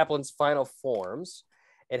 One of Applin's final forms.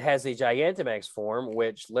 It has a Gigantamax form,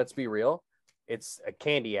 which, let's be real, it's a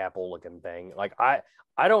candy apple looking thing. Like I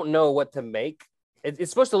don't know what to make.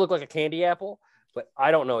 It's supposed to look like a candy apple, but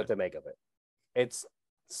I don't know what to make of it. It's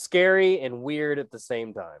scary and weird at the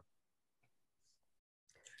same time.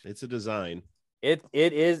 It's a design.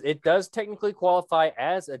 It does technically qualify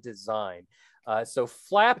as a design. So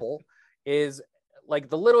Flapple is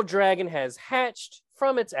like the little dragon has hatched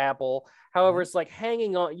from its apple. However, it's like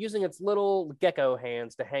hanging on, using its little gecko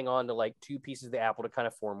hands to hang on to like two pieces of the apple to kind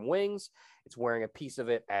of form wings. It's wearing a piece of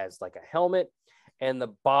it as like a helmet, and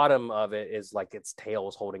the bottom of it is like its tail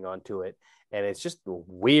is holding on to it. And it's just a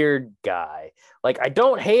weird guy. Like, I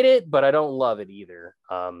don't hate it, but I don't love it either.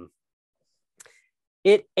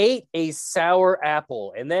 It ate a sour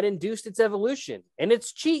apple, and that induced its evolution. In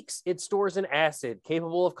its cheeks, it stores an acid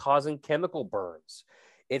capable of causing chemical burns.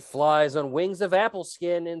 It flies on wings of apple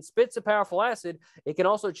skin and spits a powerful acid. It can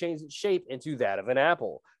also change its shape into that of an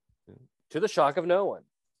apple, to the shock of no one.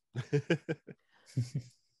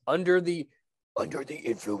 Under the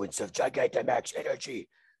influence of Gigantamax energy,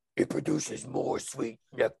 it produces more sweet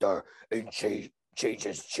nectar and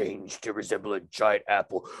changes to resemble a giant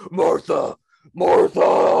apple. Martha!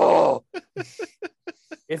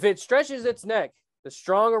 If it stretches its neck, the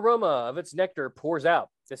strong aroma of its nectar pours out.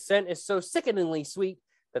 The scent is so sickeningly sweet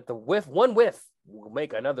that one whiff will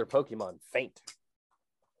make another Pokemon faint.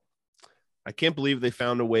 I can't believe they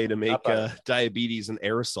found a way to make Not diabetes an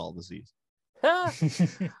aerosol disease.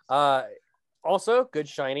 Also, good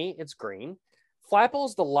shiny. It's green.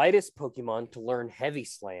 Flapple's the lightest Pokemon to learn Heavy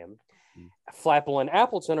Slam. Flapple and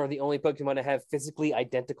Appletun are the only Pokemon to have physically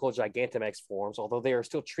identical Gigantamax forms, although they are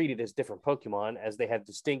still treated as different Pokemon as they have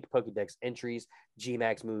distinct Pokedex entries,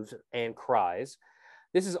 Gmax moves, and cries.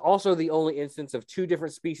 This is also the only instance of two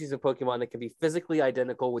different species of Pokemon that can be physically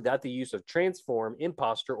identical without the use of Transform,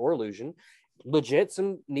 Imposter, or Illusion. Legit,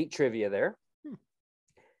 some neat trivia there.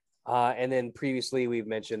 And then previously we've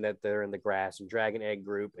mentioned that they're in the Grass and Dragon Egg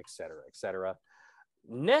group, etc., etc.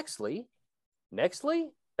 Nextly,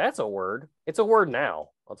 that's a word. It's a word now.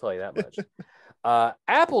 I'll tell you that much.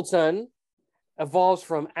 Appletun evolves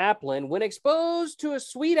from Applin when exposed to a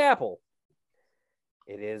sweet apple.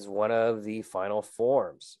 It is one of the final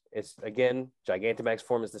forms. It's, again, Gigantamax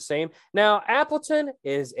form is the same. Now, Appletun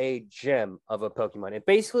is a gem of a Pokemon. It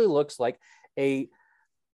basically looks like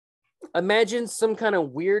imagine some kind of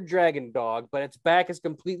weird dragon dog, but its back is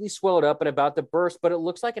completely swelled up and about to burst, but it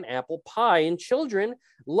looks like an apple pie. And children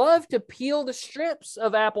love to peel the strips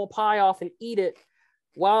of apple pie off and eat it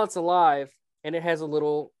while it's alive. And it has a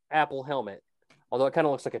little apple helmet, although it kind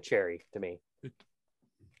of looks like a cherry to me.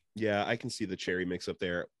 Yeah, I can see the cherry mix up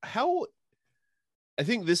there. I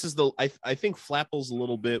think this is I think Flapple's a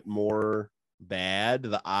little bit more bad.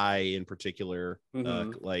 The eye in particular,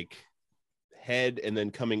 like head and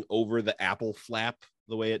then coming over the apple flap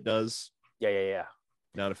the way it does. Yeah.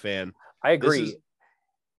 Not a fan. I agree.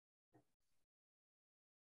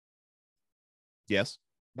 Yes.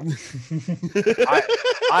 I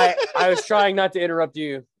was trying not to interrupt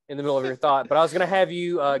you in the middle of your thought, but I was going to have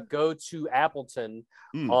you go to Appletun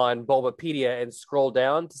on Bulbapedia and scroll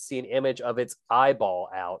down to see an image of its eyeball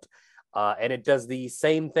out. And it does the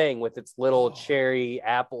same thing with its little cherry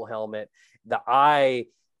apple helmet. The eye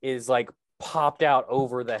is like popped out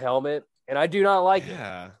over the helmet, and I do not like it.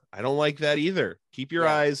 Yeah, I don't like that either. Keep your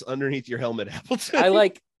eyes underneath your helmet, Appletun.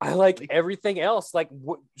 I like everything else. Like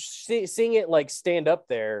seeing it like stand up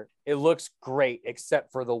there, it looks great,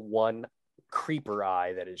 except for the one creeper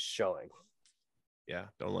eye that is showing. Yeah,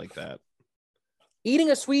 don't like that. Eating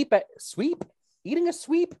a sweet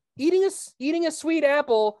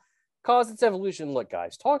apple caused its evolution. Look,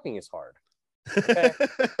 guys, talking is hard. Okay?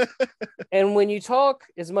 And when you talk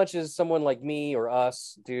as much as someone like me or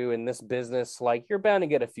us do in this business, like, you're bound to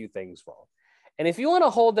get a few things wrong. And if you want to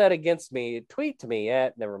hold that against me, tweet to me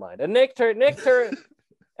at, never mind, a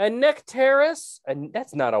nectarus, and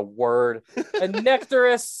that's not a word, a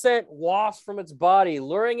nectarus scent wafts from its body,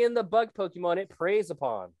 luring in the bug Pokemon it preys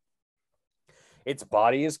upon. Its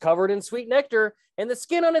body is covered in sweet nectar, and the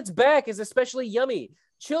skin on its back is especially yummy.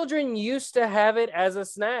 Children used to have it as a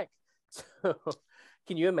snack. So,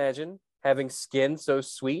 can you imagine having skin so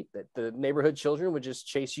sweet that the neighborhood children would just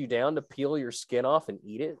chase you down to peel your skin off and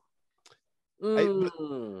eat it?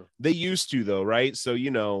 They used to, though, right? So,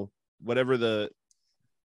 whatever the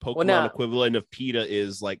Pokemon equivalent of PETA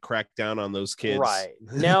is, like, crack down on those kids. Right.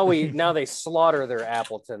 Now they slaughter their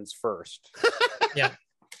Appletuns first. Yeah,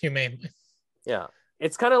 humanely. Yeah.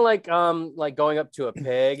 It's kind of like going up to a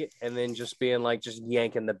pig and then just being like, just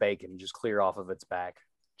yanking the bacon just clear off of its back.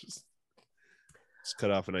 Just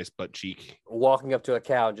cut off a nice butt cheek. Walking up to a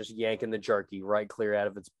cow and just yanking the jerky right clear out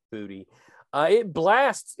of its booty. It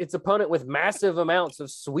blasts its opponent with massive amounts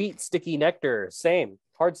of sweet, sticky nectar. Same.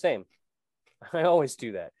 I always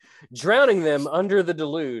do that. Drowning them under the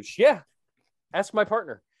deluge. Yeah. Ask my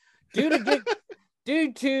partner. Due to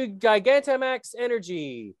Gigantamax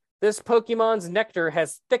energy, this Pokemon's nectar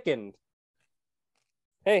has thickened.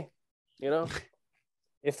 Hey,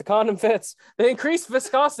 if the condom fits, the increased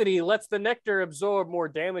viscosity lets the nectar absorb more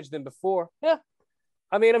damage than before. Yeah.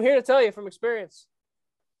 I mean, I'm here to tell you from experience.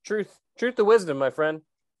 Truth to wisdom, my friend.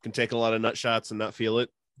 Can take a lot of nut shots and not feel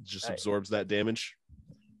it. Just absorbs that damage.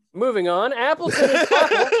 Moving on, Appletun and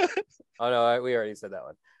Flapple. Oh no, we already said that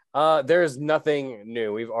one. There's nothing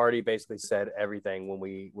new. We've already basically said everything when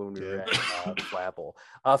we were at Flapple.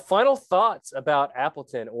 Final thoughts about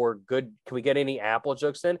Appletun, or good? Can we get any Apple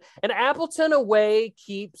jokes in? An Appletun away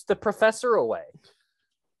keeps the professor away.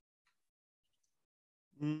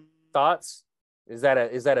 Thoughts? Is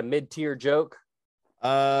that a mid-tier joke?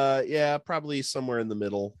 Yeah, probably somewhere in the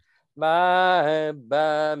middle. Bye,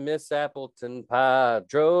 Miss Appletun Pie.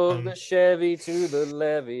 Drove the Chevy to the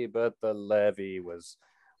levee, but the levee was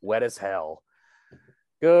wet as hell.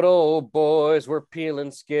 Good old boys were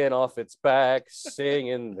peeling skin off its back,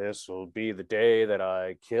 singing, "This'll be the day that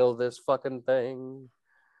I kill this fucking thing."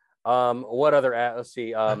 What other? Let's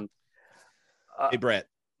see. Hey, Brett.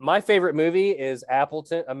 My favorite movie is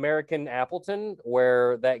Appleton, American Appleton,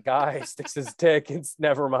 where that guy sticks his dick. It's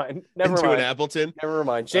never mind. Into an Appleton. Never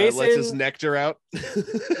mind. Jason lets his nectar out. Yeah.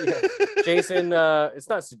 Jason, it's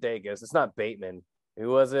not Sudeikis. It's not Bateman. Who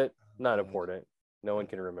was it? Not important. No one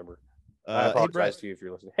can remember. I apologize to you if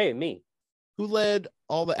you're listening. Hey, me. Who led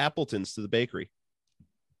all the Appletons to the bakery?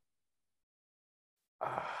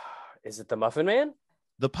 Is it the Muffin Man?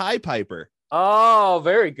 The Pie Piper. Oh,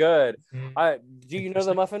 very good. Do you know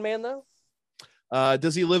the Muffin Man though?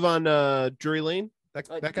 Does he live on Drury Lane? That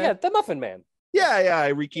guy? Yeah, the Muffin Man. Yeah.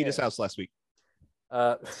 I rekeyed his house last week.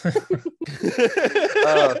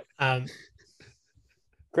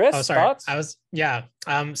 Chris, thoughts?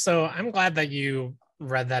 So I'm glad that you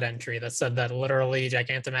read that entry that said that literally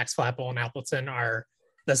Gigantamax, Flapple, and Appleton are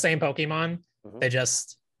the same Pokemon. Mm-hmm. They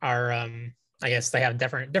just are I guess they have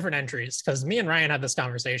different entries, because me and Ryan had this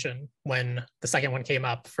conversation when the second one came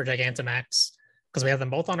up for Gigantamax, because we have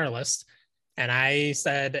them both on our list. And I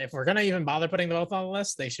said, if we're going to even bother putting them both on the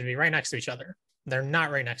list, they should be right next to each other. They're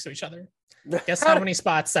not right next to each other. Guess how many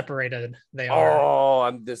spots separated they are?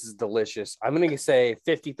 Oh, this is delicious. I'm going to say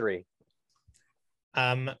 53.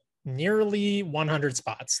 Nearly 100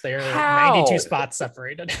 spots. They're 92 spots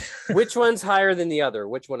separated. Which one's higher than the other?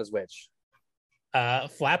 Which one is which?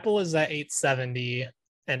 Flapple is at 870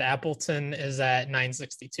 and Appleton is at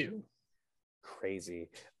 962. Crazy.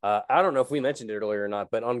 I don't know if we mentioned it earlier or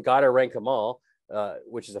not, but on Gotta Rank 'Em All,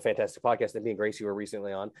 which is a fantastic podcast that me and Gracie were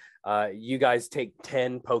recently on, you guys take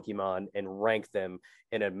 10 Pokemon and rank them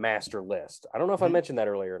in a master list. I don't know if I mentioned that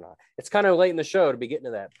earlier or not. It's kind of late in the show to be getting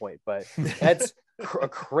to that point, but that's a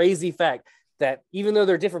crazy fact that even though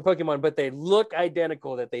they're different Pokemon, but they look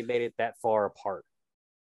identical, that they made it that far apart.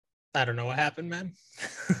 I don't know what happened, man.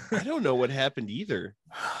 I don't know what happened either.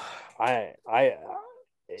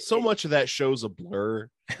 So much of that show's a blur.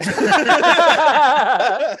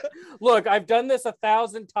 Look, I've done this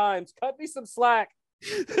 1,000 times. Cut me some slack.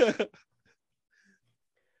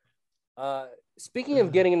 Speaking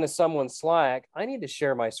of getting into someone's slack, I need to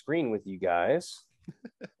share my screen with you guys.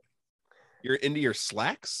 You're into your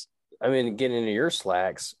slacks? I mean, getting into your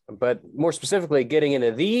slacks, but more specifically, getting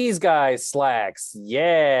into these guys' slacks.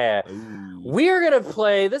 Yeah. Ooh. We are going to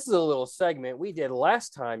play. This is a little segment we did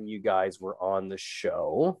last time you guys were on the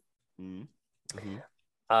show,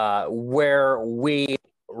 where we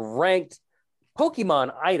ranked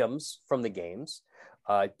Pokemon items from the games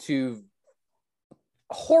to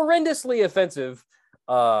horrendously offensive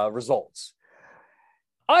results.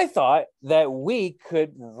 I thought that we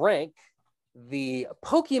could rank the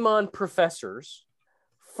Pokemon professors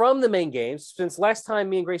from the main games. Since last time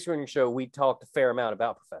me and Gracie were on your show, we talked a fair amount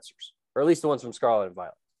about professors, or at least the ones from Scarlet and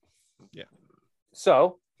Violet. Yeah.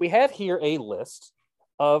 So we have here a list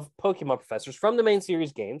of Pokemon professors from the main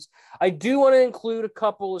series games. I do want to include a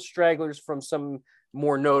couple of stragglers from some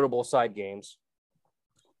more notable side games,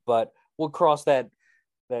 but we'll cross that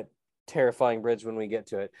terrifying bridge when we get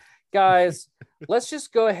to it. Guys, let's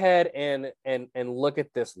just go ahead and look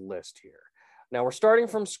at this list here. Now we're starting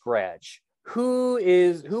from scratch. We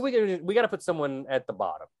got to put someone at the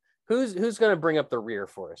bottom. Who's going to bring up the rear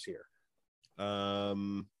for us here?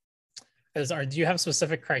 Do you have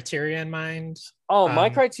specific criteria in mind? Oh, my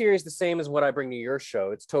criteria is the same as what I bring to your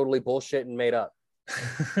show. It's totally bullshit and made up.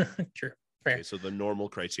 True. Fair. Okay, so the normal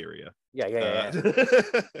criteria. Yeah.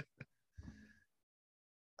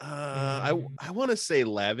 I want to say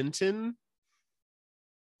Laventon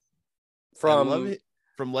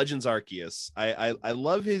from Legends Arceus. I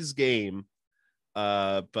love his game,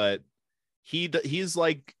 but he's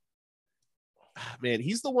like, man,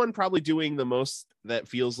 he's the one probably doing the most that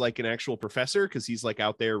feels like an actual professor, because he's like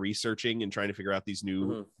out there researching and trying to figure out these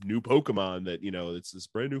new Pokemon that, it's this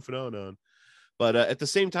brand new phenomenon. But at the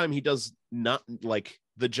same time, he does not like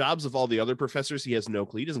the jobs of all the other professors. He has no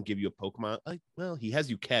clue. He doesn't give you a Pokemon. Well, he has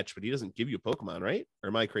you catch, but he doesn't give you a Pokemon, right? Or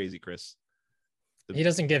am I crazy, Chris? He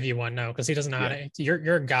doesn't give you one, no, because he doesn't know how to.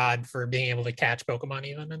 You're God for being able to catch Pokemon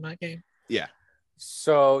even in that game. Yeah.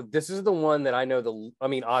 So this is the one that I know.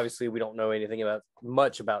 Obviously we don't know anything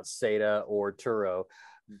much about Seda or Turo,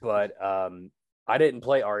 but I didn't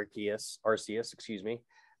play Arceus,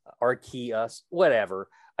 whatever.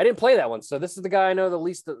 I didn't play that one, so this is the guy I know the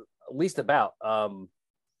least about.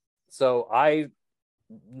 So I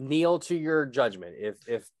kneel to your judgment.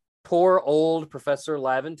 If poor old Professor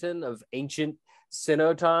Laventon of ancient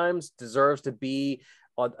Sinnoh times deserves to be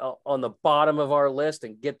on the bottom of our list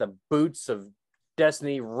and get the boots of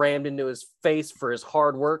destiny rammed into his face for his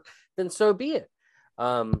hard work, then so be it.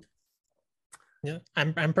 Yeah,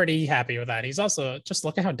 I'm pretty happy with that. He's also, just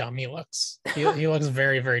look at how dumb he looks. He looks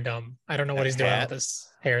very, very dumb. I don't know what he's doing with his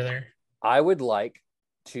hair there. I would like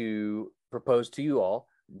to propose to you all,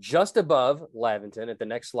 just above Laventon, at the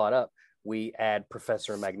next slot up, we add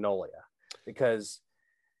Professor Magnolia, because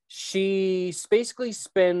she basically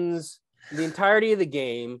spends the entirety of the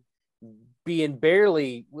game being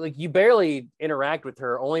barely, like, you barely interact with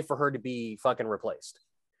her, only for her to be fucking replaced.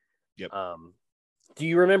 Yep. Do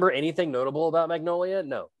you remember anything notable about Magnolia?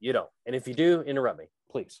 No, you don't. And if you do, interrupt me,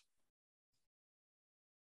 please.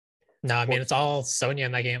 No, I mean, it's all Sonya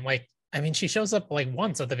in that game. Like, I mean, she shows up like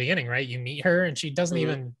once at the beginning, right? You meet her and she doesn't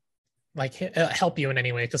even like help you in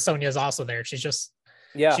any way, because Sonya is also there. She's just,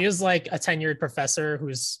 she is like a tenured professor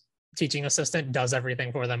whose teaching assistant does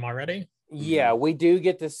everything for them already. Yeah, we do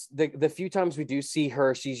get this. The few times we do see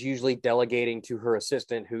her, she's usually delegating to her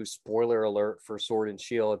assistant, who, spoiler alert for Sword and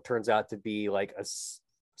Shield, turns out to be like a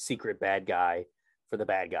secret bad guy for the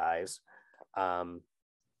bad guys.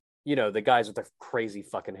 You know, the guys with the crazy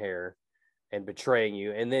fucking hair and betraying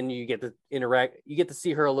you. And then you get to interact, you get to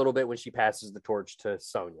see her a little bit when she passes the torch to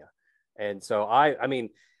Sonya. And so I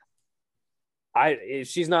mean, if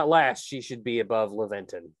she's not last, she should be above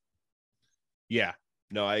Laventon. Yeah.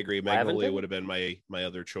 No, I agree. Magnolia would have been my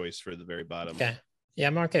other choice for the very bottom. Okay. Yeah,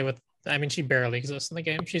 I'm okay with, I mean, she barely exists in the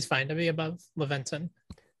game. She's fine to be above Laventon.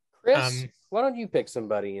 Chris, why don't you pick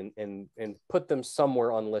somebody and put them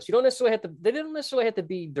somewhere on the list? You don't necessarily have to, they didn't necessarily have to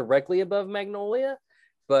be directly above Magnolia,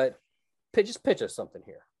 but just pitch us something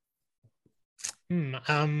here.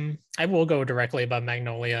 I will go directly above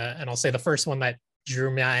Magnolia, and I'll say the first one that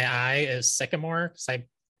drew my eye is Sycamore, because I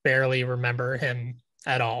barely remember him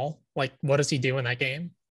at all. Like, what does he do in that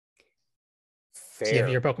game? Fair. Does he have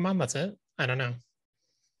your Pokemon? That's it. I don't know.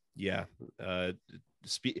 Yeah.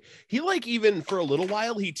 He, like, even for a little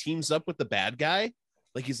while, he teams up with the bad guy.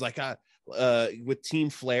 Like, he's like with Team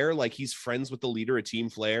Flare, like he's friends with the leader of Team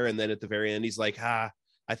Flare, and then at the very end he's like, I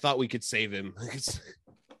thought we could save him.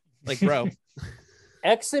 Like, bro.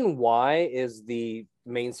 X and Y is the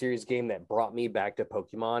main series game that brought me back to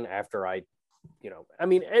Pokemon after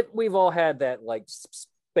we've all had that like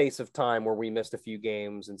space of time where we missed a few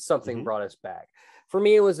games and something brought us back. For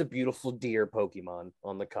me, it was a beautiful deer Pokemon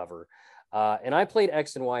on the cover. And I played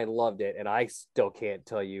X and Y and loved it. And I still can't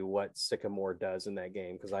tell you what Sycamore does in that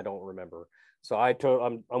game because I don't remember. So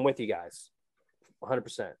I'm with you guys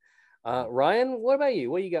 100%. Ryan, what about you?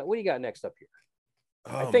 What do you got next up here?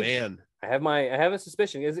 Oh, man. I have a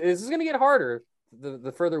suspicion. Is this going to get harder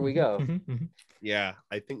the further we go? Yeah,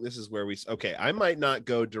 I think this is where okay, I might not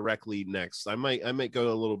go directly next. I might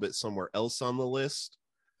go a little bit somewhere else on the list.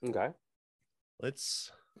 Okay.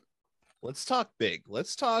 Let's talk big.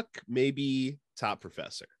 Let's talk maybe top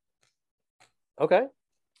professor. Okay.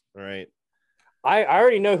 All right. I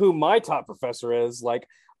already know who my top professor is. Like,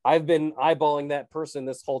 I've been eyeballing that person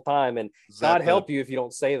this whole time, and God help you if you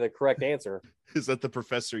don't say the correct answer. Is that the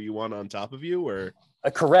professor you want on top of you, or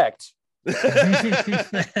correct?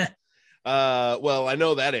 Well, I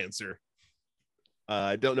know that answer.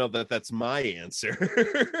 I don't know that that's my answer.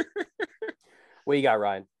 What you got,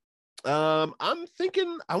 Ryan? I'm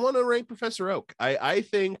thinking I want to rank Professor Oak. I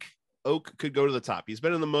think Oak could go to the top. He's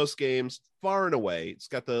been in the most games, far and away. It's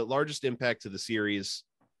got the largest impact to the series.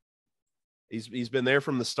 He's been there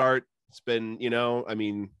from the start. It's been,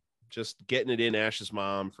 just getting it in Ash's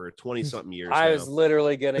mom for 20 something years. I was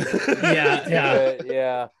literally gonna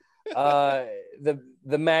yeah. The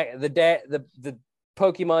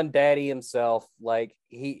Pokemon daddy himself, like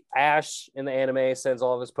Ash in the anime sends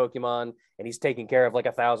all of his Pokemon and he's taking care of like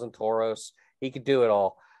 1,000 Tauros. He could do it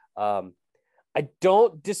all. I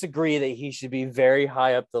don't disagree that he should be very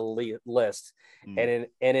high up the list, and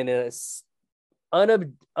in a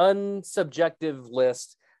unsubjective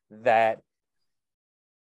list that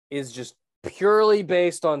is just purely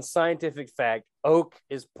based on scientific fact, Oak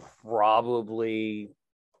is probably,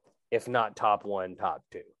 if not top one, top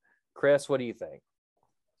two. Chris, what do you think?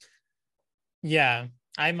 Yeah,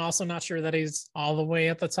 I'm also not sure that he's all the way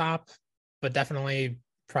at the top, but definitely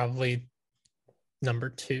probably number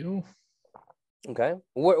two. Okay.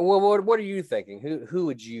 What are you thinking? Who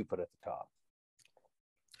would you put at the top?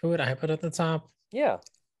 Who would I put at the top? Yeah.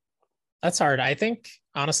 That's hard. I think,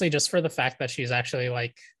 honestly, just for the fact that she's actually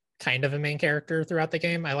like kind of a main character throughout the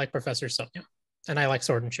game, I like Professor Sonya, and I like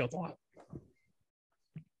Sword and Shield a lot.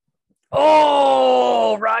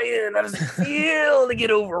 Oh, Ryan, how does it feel to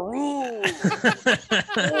get overruled?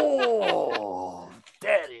 Oh,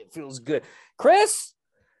 daddy, it feels good. Chris,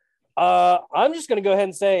 I'm just gonna go ahead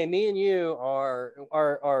and say me and you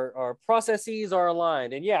our processes are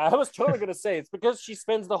aligned. And yeah, I was totally gonna say it's because she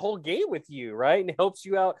spends the whole game with you, right? And helps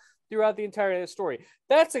you out throughout the entire story.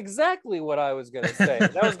 That's exactly what I was gonna say.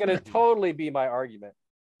 That was gonna totally be my argument.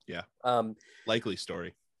 Yeah. Likely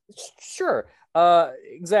story. Sure.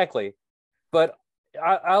 Exactly. But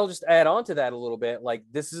I'll just add on to that a little bit. Like,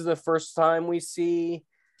 this is the first time we see.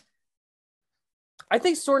 I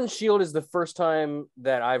think Sword and Shield is the first time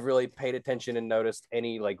that I've really paid attention and noticed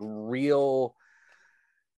any like real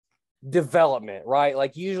development, right?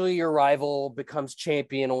 Like, usually your rival becomes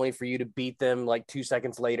champion only for you to beat them like 2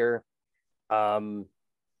 seconds later. And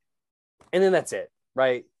then that's it,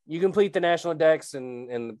 right? You complete the national dex and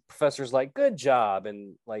the professor's like, good job.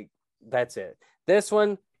 And like, that's it. This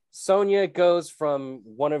one, Sonya goes from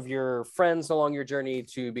one of your friends along your journey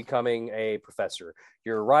to becoming a professor.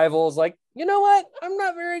 Your rival's like, you know what? I'm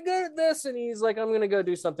not very good at this. And he's like, I'm going to go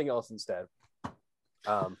do something else instead.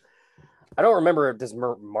 I don't remember. Does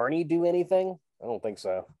Marnie do anything? I don't think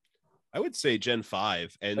so. I would say Gen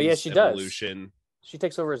 5 ends yeah, she evolution. Does. She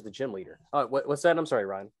takes over as the gym leader. What's that? I'm sorry,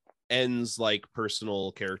 Ryan. Ends like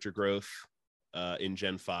personal character growth in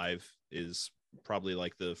Gen 5 is probably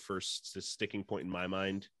like the first sticking point in my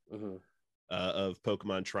mind of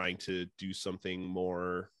Pokemon trying to do something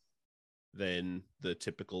more than the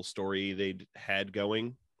typical story they'd had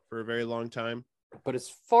going for a very long time. But as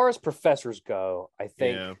far as professors go, I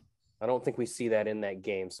don't think we see that in that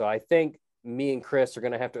game. So I think me and Chris are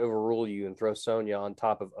going to have to overrule you and throw Sonya on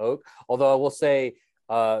top of Oak. Although I will say,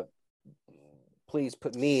 please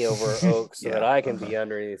put me over Oak so that I can be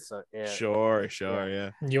underneath. So, yeah. Sure.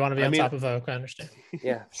 Yeah. You want to be on top of Oak? I understand.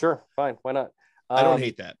 Yeah, sure. Fine. Why not? I don't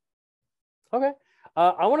hate that. Okay.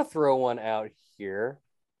 I want to throw one out here.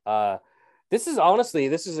 This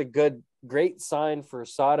is a great sign for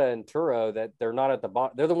Sada and Turo that they're not at the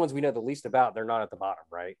bottom. They're the ones we know the least about. They're not at the bottom,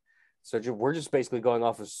 right? So we're just basically going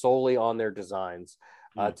off of solely on their designs.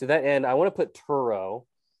 To that end, I want to put Turo.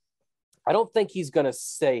 I don't think he's going to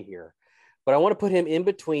stay here, but I want to put him in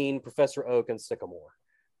between Professor Oak and Sycamore.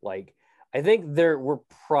 Like, I think we're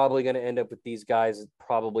probably going to end up with these guys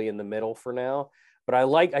probably in the middle for now. But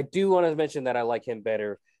I do want to mention that I like him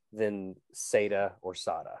better than Seda or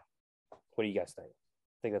Sada. What do you guys think?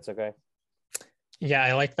 Think that's okay? Yeah,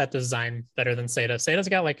 I like that design better than Seda. Seda's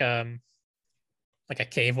got like a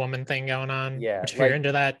cave woman thing going on. Yeah, which if you're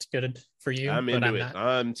into that, good for you. I'm into it.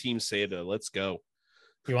 I'm Team Seda. Let's go.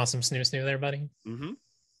 You want some snoo there, buddy? Mm-hmm.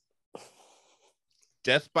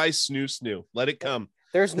 Death by snoo. Let it come.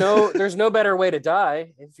 There's no better way to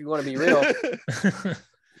die if you want to be real.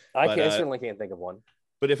 I certainly can't think of one.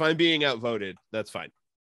 But if I'm being outvoted, that's fine.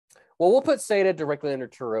 Well, we'll put Seda directly under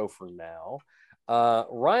Turo for now.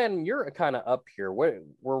 Ryan, you're kind of up here. We're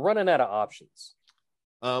running out of options.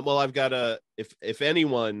 Well, I've got if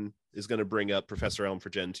anyone is going to bring up Professor Elm for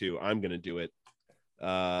Gen 2, I'm going to do it.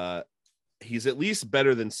 He's at least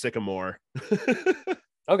better than Sycamore.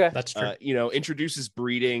 Okay. That's true. Introduces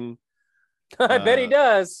breeding. I bet he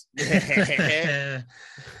does.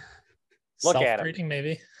 Look at him. Breeding,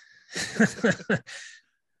 maybe.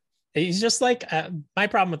 He's just like my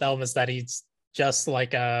problem with Elm is that he's just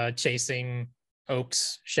like chasing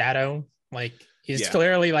Oak's shadow. Like, he's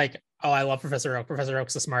clearly like, oh, I love Professor Oak. Professor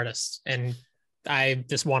Oak's the smartest, and I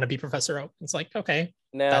just want to be Professor Oak. It's like, okay,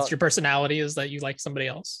 now that's your personality, is that you like somebody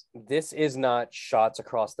else. This is not shots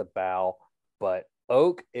across the bow, but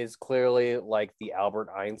Oak is clearly like the Albert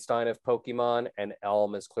Einstein of Pokemon, and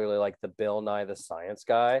Elm is clearly like the Bill Nye the Science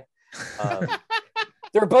Guy.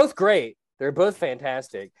 They're both great. They're both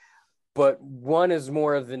fantastic, but one is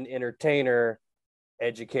more of an entertainer,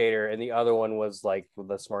 educator, and the other one was like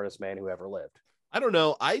the smartest man who ever lived. I don't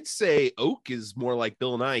know. I'd say Oak is more like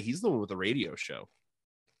Bill Nye. He's the one with the radio show.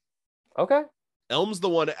 Okay. Elm's the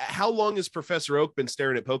one. How long has Professor Oak been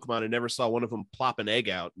staring at Pokemon and never saw one of them plop an egg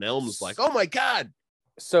out? And Elm's like, oh my God.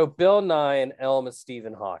 So Bill Nye and Elm is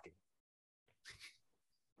Stephen Hawking.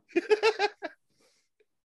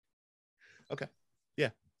 Okay. Yeah,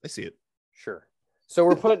 I see it. Sure. So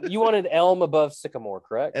you wanted Elm above Sycamore,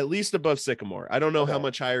 correct? At least above Sycamore. I don't know how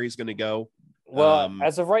much higher he's going to go. Well,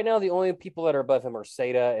 as of right now, the only people that are above him are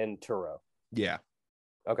Seda and Turo. Yeah.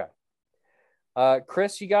 Okay.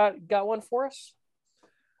 Chris, you got one for us?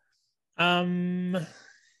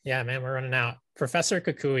 Yeah, man, we're running out. Professor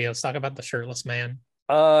Kukui. Let's talk about the shirtless man.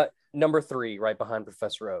 Number 3, right behind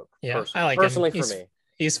Professor Oak. Yeah, I like personally him. For me.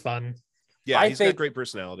 He's fun. Yeah, he's got great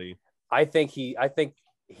personality. I think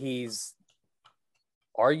he's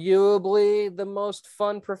arguably the most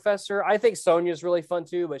fun professor. I think Sonya's really fun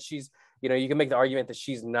too, but she's, you can make the argument that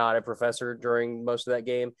she's not a professor during most of that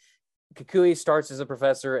game. Kukui starts as a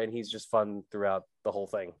professor, and he's just fun throughout the whole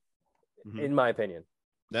thing, in my opinion.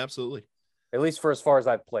 Absolutely. At least for as far as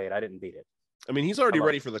I've played. I didn't beat it. I mean, he's already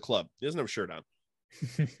ready for the club. He doesn't have a shirt on.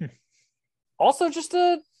 Also, just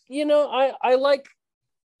I like...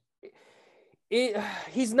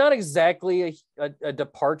 he's not exactly a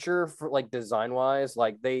departure for like design wise.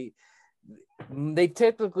 Like they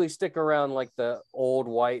typically stick around like the old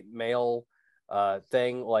white male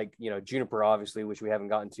thing. Like, you know, Juniper, obviously, which we haven't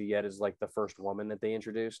gotten to yet, is like the first woman that they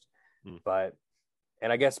introduced. But,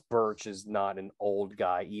 and I guess Birch is not an old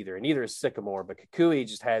guy either, and neither is Sycamore. But Kukui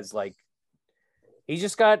just has like, he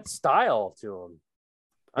just got style to him.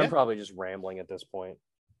 I'm probably just rambling at this point.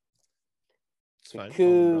 It's fine.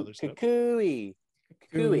 Kukui.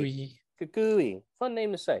 Fun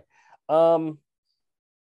name to say.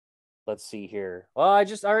 Let's see here. Well, I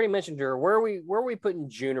already mentioned her. Where are we putting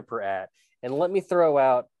Juniper at? And let me throw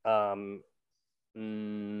out I'm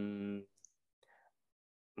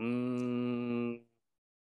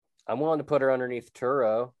willing to put her underneath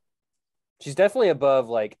Turo. She's definitely above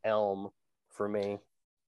like Elm for me.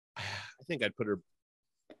 I think I'd put her,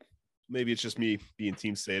 maybe it's just me being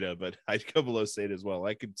Team Seda, but I'd go below Seda as well.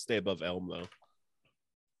 I could stay above Elm though.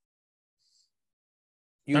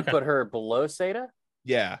 You would put her below Seda?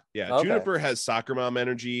 Yeah. Okay. Juniper has soccer mom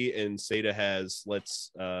energy, and Seda has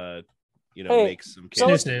make some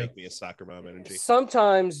kids to make me a soccer mom energy.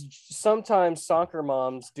 Sometimes soccer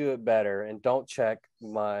moms do it better and don't check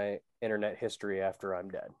my internet history after I'm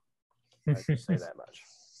dead. I can say that much.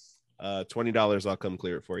 $20, I'll come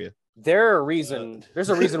clear it for you. There's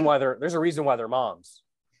a reason why they're moms.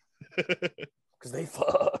 Because they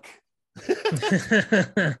fuck.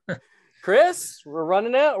 Chris, we're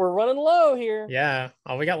running out. We're running low here. Yeah,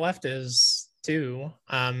 all we got left is 2.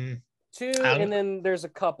 Two, and then there's a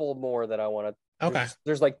couple more that I want to. Okay.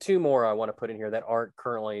 There's like 2 more I want to put in here that aren't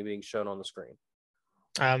currently being shown on the screen.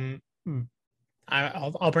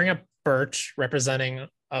 I'll bring up Birch representing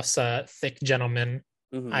us thick gentlemen.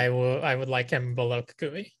 Mm-hmm. I would like him below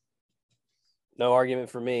Kukui. No argument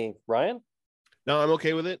for me, Ryan. No, I'm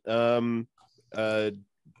okay with it.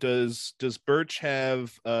 Does Birch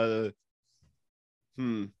have what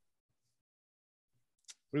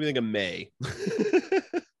do you think of May?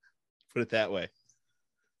 Put it that way.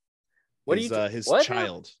 What his what?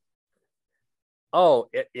 child? Oh,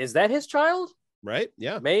 is that his child? Right?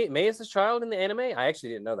 Yeah. May is his child in the anime? I actually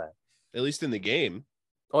didn't know that. At least in the game.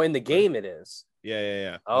 Oh, in the game it is.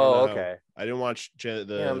 Yeah. Oh, okay. I didn't watch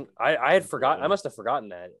I had forgotten. I must have forgotten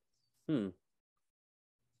that.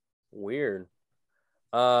 Weird.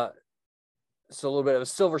 So a little bit of a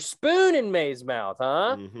silver spoon in May's mouth,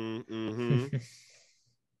 huh?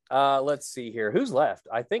 Let's see here. Who's left?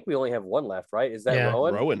 I think we only have one left, right? Is that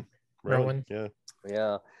Rowan? Rowan.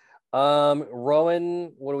 Yeah.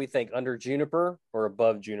 Rowan, what do we think? Under Juniper or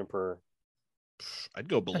above Juniper? I'd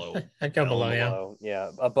go below. I'd go below,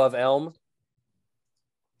 yeah. Above Elm?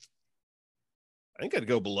 I think I'd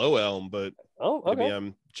go below Elm, but okay. Maybe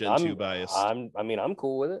I'm Gen 2 biased. I'm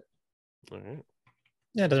cool with it. All right.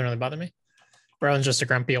 Yeah, it doesn't really bother me. Rowan's just a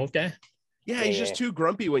grumpy old guy. Yeah, he's just too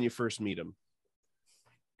grumpy when you first meet him.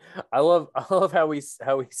 I love how we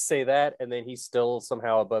say that, and then he's still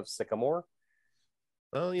somehow above Sycamore.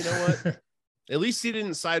 Well, you know what? At least he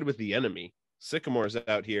didn't side with the enemy. Sycamore's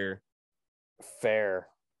out here. Fair.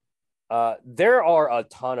 There are a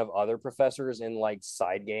ton of other professors in like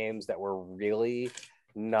side games that we're really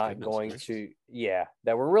not going to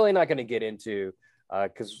get into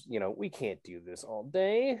because we can't do this all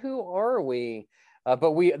day. Who are we?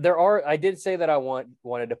 But I did say that I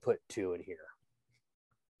wanted to put 2 in here.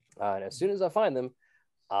 And as soon as I find them,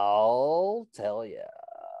 I'll tell you.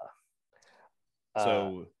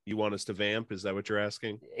 So you want us to vamp? Is that what you're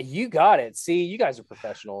asking? You got it. See, you guys are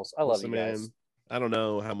professionals. I love you guys. Man, I don't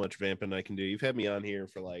know how much vamping I can do. You've had me on here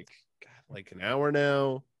for like an hour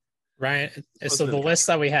now. Right. So the list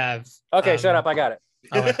that we have. Okay, shut up. I got it.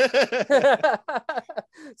 Okay.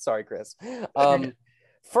 Sorry, Chris.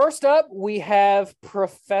 First up, we have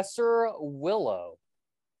Professor Willow,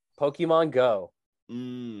 Pokemon Go.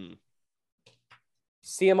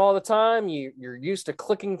 See him all the time. You're used to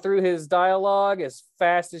clicking through his dialogue as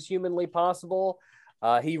fast as humanly possible.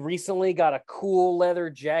 He recently got a cool leather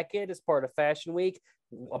jacket as part of Fashion Week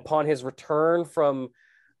upon his return from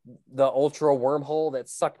the ultra wormhole that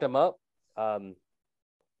sucked him up.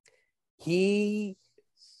 He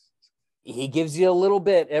gives you a little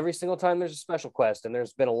bit every single time there's a special quest, and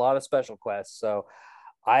there's been a lot of special quests. So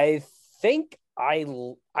I think I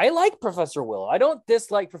like Professor Willow. I don't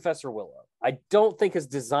dislike Professor Willow. I don't think his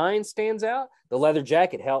design stands out. The leather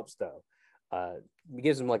jacket helps, though. It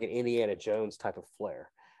gives him like an Indiana Jones type of flair.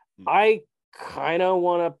 I kind of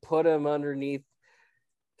want to put him underneath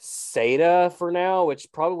Seda for now, which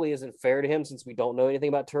probably isn't fair to him since we don't know anything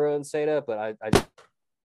about Turo and Seda, but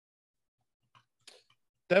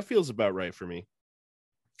that feels about right for me.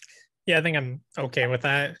 Yeah, I think I'm okay with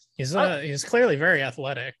that. He's clearly very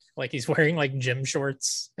athletic. Like he's wearing like gym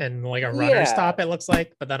shorts and like a runner's top, it looks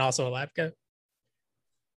like, but then also a lab coat.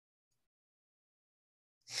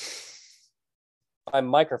 My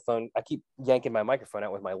microphone, I keep yanking my microphone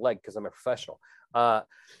out with my leg because I'm a professional.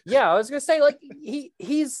 Yeah, I was gonna say, like,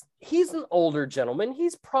 he's an older gentleman.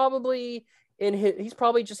 He's probably he's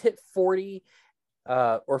probably just hit 40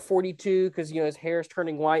 or 42, because his hair is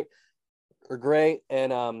turning white or gray,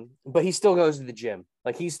 and but he still goes to the gym.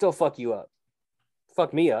 Like, he still fuck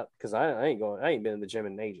me up, because I ain't been in the gym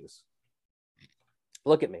in ages.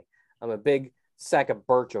 Look at me, I'm a big sack of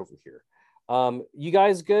birch over here. You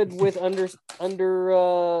guys good with under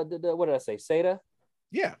what did I say, Seda?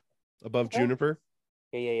 Yeah, above Juniper.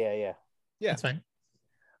 Yeah. That's fine.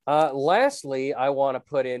 Lastly, I want to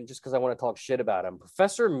put in, just because I want to talk shit about him,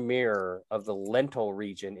 Professor Mirror of the Lentil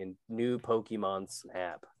region in New Pokemon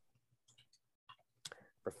Snap.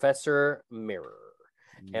 Professor Mirror.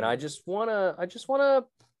 And I just want to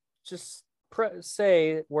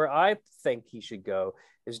say where I think he should go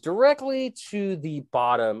is directly to the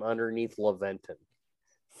bottom underneath Laventon.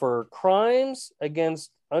 For crimes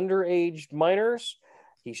against underage minors,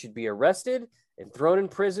 he should be arrested and thrown in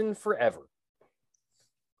prison forever.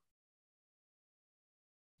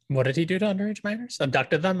 What did he do to underage minors?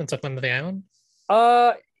 Abducted them and took them to the island?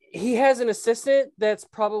 He has an assistant that's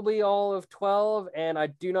probably all of 12, and I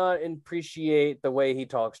do not appreciate the way he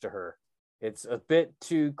talks to her. It's a bit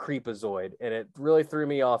too creepazoid, and it really threw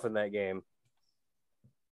me off in that game.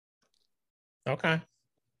 Okay.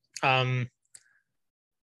 And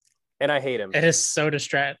I hate him. It is so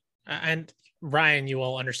distraught. And Ryan, you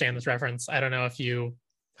will understand this reference. I don't know if you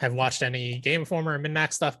have watched any Game Informer or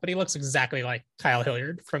Min-Max stuff, but he looks exactly like Kyle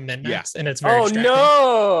Hilliard from Min-Max, and it's very distracting.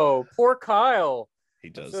 No, poor Kyle. He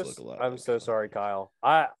does look a lot. I'm so sorry, Kyle.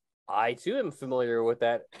 I too am familiar with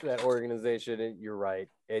that organization. You're right.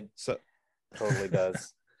 It totally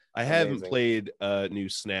does. I haven't played new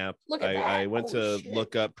Snap. I went to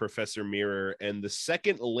look up Professor Mirror, and the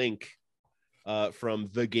second link from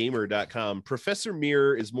thegamer.com, Professor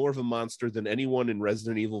Mirror is more of a monster than anyone in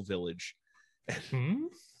Resident Evil Village. And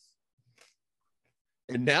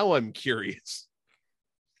now I'm curious.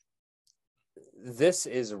 This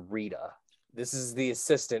is Rita. This is the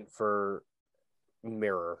assistant for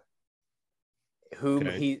Mirror,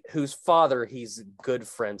 whose father he's good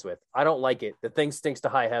friends with. I don't like it. The thing stinks to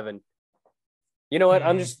high heaven. You know what?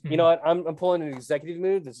 I'm pulling an executive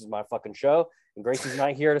move. This is my fucking show, and Gracie's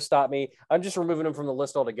not here to stop me. I'm just removing him from the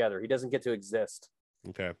list altogether. He doesn't get to exist.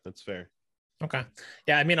 Okay, that's fair. Okay.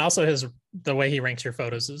 Yeah, I mean, also the way he ranks your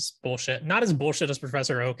photos is bullshit. Not as bullshit as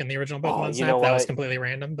Professor Oak in the original Pokemon Snap. That was completely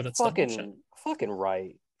random, but it's fucking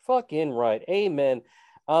right. Fucking right. Amen.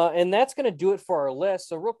 And that's going to do it for our list.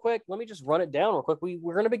 So real quick, let me just run it down real quick.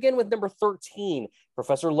 We're going to begin with number 13,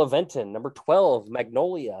 Professor Laventon. Number 12,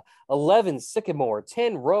 Magnolia. 11, Sycamore.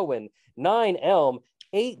 10, Rowan. 9, Elm.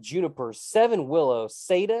 8, Juniper. 7, Willow.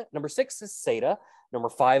 Seda. Number 6 is Seda. Number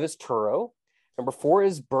 5 is Turo. Number 4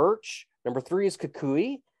 is Birch. Number 3 is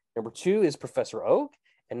Kukui. Number 2 is Professor Oak.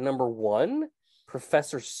 And number 1,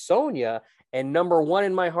 Professor Sonia. And number 1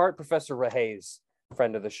 in my heart, Professor Rahays,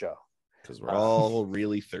 friend of the show. Because we're all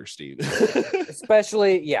really thirsty.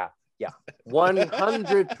 Especially, yeah,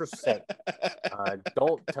 100%.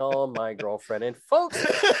 Don't tell my girlfriend. And folks,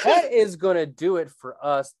 that is going to do it for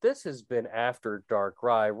us. This has been After Dark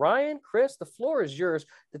Ryan, Chris, the floor is yours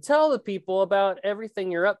to tell the people about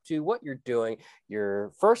everything you're up to, what you're doing,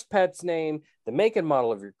 your first pet's name, the make and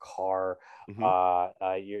model of your car,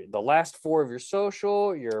 the last 4 of your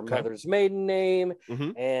social, your mother's maiden name,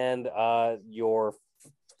 and your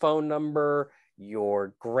phone number,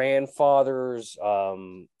 your grandfather's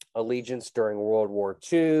allegiance during World War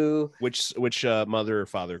II. Which mother or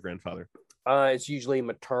father, grandfather? It's usually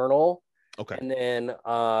maternal. Okay. And then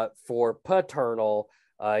for paternal,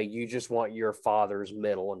 you just want your father's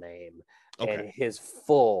middle name and his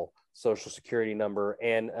full social security number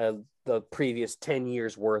and the previous 10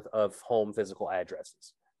 years worth of home physical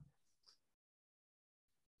addresses.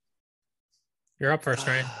 You're up first,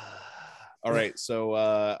 Ryan. All right, so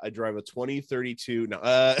I drive a 2032. No,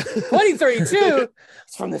 2032.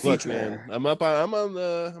 It's from the future, man. I'm a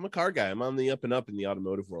car guy. I'm on the up and up in the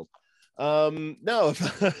automotive world. No,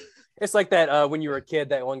 it's like that when you were a kid.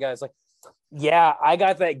 That one guy's like, "Yeah, I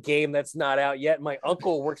got that game that's not out yet. My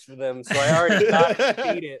uncle works for them, so I already got it,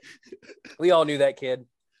 beat it." We all knew that kid.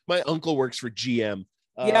 My uncle works for GM.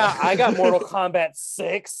 Yeah, I got Mortal Kombat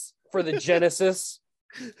 6 for the Genesis.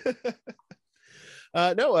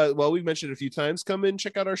 Well, we've mentioned it a few times. Come and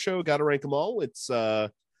check out our show. Gotta rank them all. It's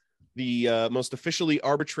the most officially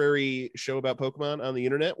arbitrary show about Pokemon on the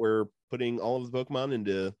internet. We're putting all of the Pokemon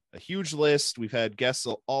into a huge list. We've had guests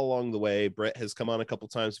all along the way. Brett has come on a couple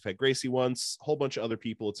times. We've had Gracie once, a whole bunch of other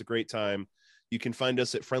people. It's a great time. You can find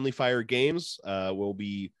us at Friendly Fire Games. We'll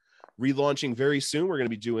be relaunching very soon. We're going to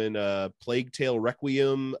be doing Plague Tale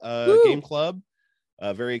Requiem game club.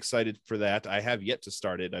 Very excited for that. I have yet to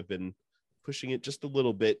start it. I've been pushing it just a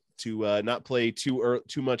little bit to not play too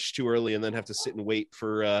much too early and then have to sit and wait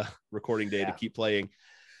for recording day to keep playing.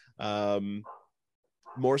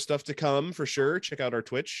 More stuff to come for sure. Check out our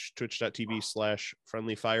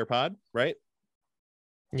twitch.tv/friendlyfirepod, right?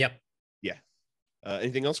 Yep. Yeah.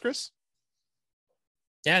 Anything else, Chris?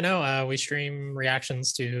 Yeah, no, we stream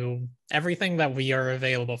reactions to everything that we are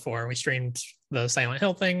available for. We streamed the Silent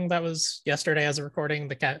Hill thing that was yesterday as a recording,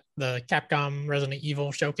 the Capcom Resident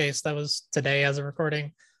Evil showcase that was today as a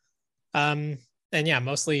recording. And yeah,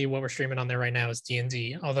 mostly what we're streaming on there right now is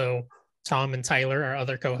D&D, although Tom and Tyler, our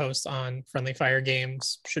other co-hosts on Friendly Fire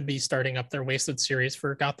Games, should be starting up their Wasted series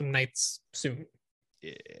for Gotham Knights soon.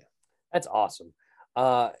 Yeah. That's awesome.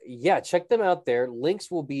 Yeah, check them out there. Links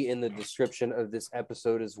will be in the description of this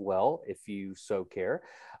episode as well, if you so care.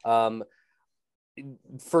 For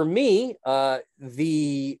me, my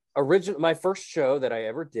first show that I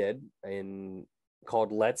ever did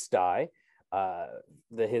called Let's Die,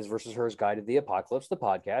 the His versus Hers Guide to the Apocalypse, the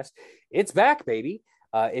podcast, it's back, baby.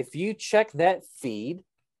 If you check that feed,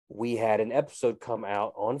 we had an episode come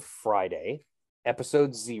out on Friday,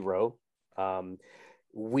 episode 0.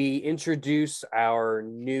 We introduce our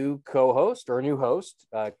new co-host or new host,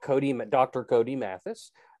 Dr. Cody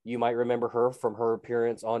Mathis. You might remember her from her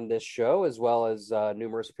appearance on this show, as well as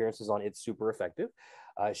numerous appearances on It's Super Effective.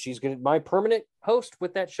 She's going to be my permanent host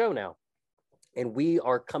with that show now. And we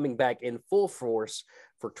are coming back in full force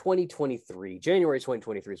for 2023. January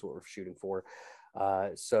 2023 is what we're shooting for.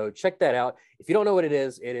 So check that out. If you don't know what it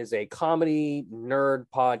is a comedy nerd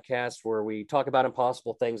podcast where we talk about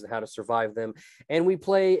impossible things and how to survive them, and we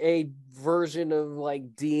play a version of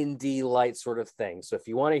like D&D light sort of thing. So if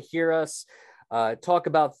you want to hear us talk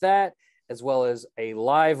about that, as well as a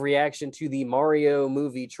live reaction to the Mario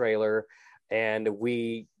movie trailer, and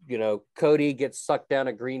we, Cody gets sucked down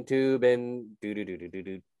a green tube and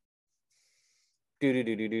she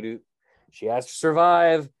has to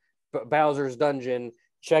survive Bowser's Dungeon.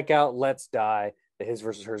 Check out Let's Die, the His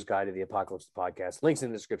versus Hers Guide to the Apocalypse podcast. Links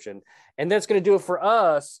in the description. And that's going to do it for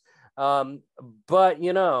us. But,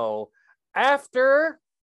 after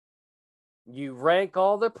you rank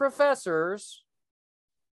all the professors,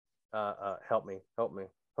 help me.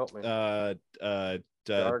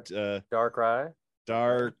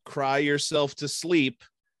 Dark cry yourself to sleep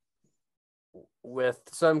with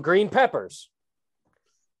some green peppers.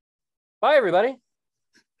 Bye, everybody.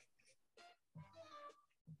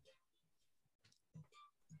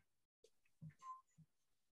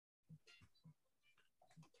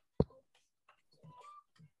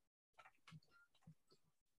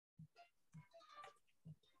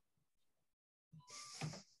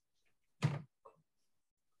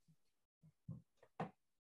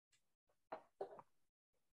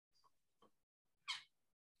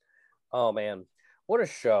 Oh man, what a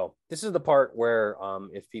show. This is the part where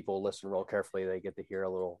if people listen real carefully, they get to hear a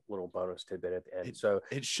little bonus tidbit at the end. So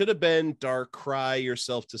it should have been Dark cry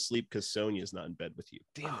yourself to sleep because Sonia's not in bed with you.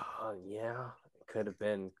 Damn it. Yeah, it could have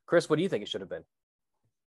been. Chris, what do you think it should have been?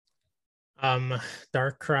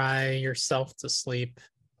 Dark cry yourself to sleep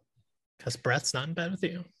because Brett's not in bed with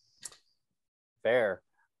you. Fair.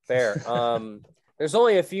 There's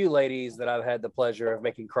only a few ladies that I've had the pleasure of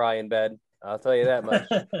making cry in bed. I'll tell you that much.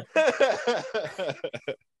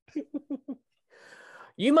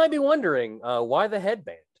 You might be wondering why the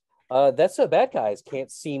headband. That's so bad guys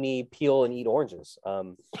can't see me peel and eat oranges.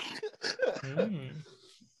 No,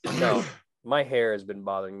 my hair has been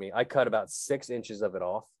bothering me. I cut about 6 inches of it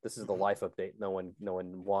off. This is the life update no one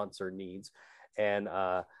wants or needs. And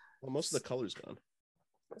most of the color's gone.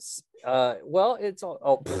 Well, it's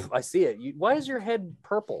all. I see it. Why is your head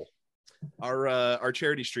purple? Our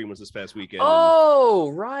charity stream was this past weekend.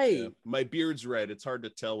 Oh, right. Yeah, my beard's red. It's hard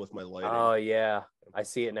to tell with my lighting. Oh yeah, I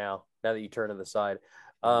see it now. Now that you turn to the side.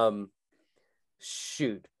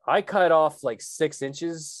 Shoot, I cut off like 6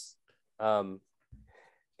 inches, and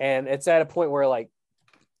it's at a point where like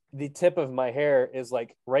the tip of my hair is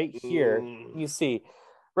like right here. You see,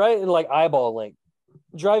 right in like eyeball length,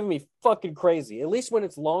 driving me fucking crazy. At least when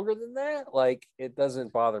it's longer than that, like it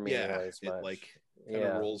doesn't bother me nearly as much. It like kind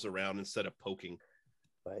of rolls around instead of poking.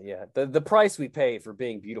 But yeah, the price we pay for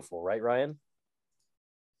being beautiful, right, Ryan?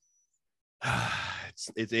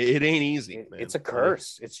 It ain't easy. It's a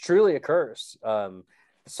curse. It's truly a curse.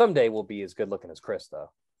 Someday we'll be as good looking as Chris,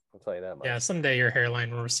 though. I'll tell you that much. Yeah, someday your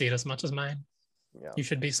hairline will recede as much as mine. Yeah. You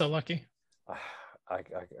should be so lucky. I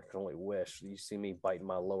can only wish. You see me biting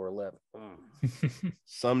my lower lip. Mm.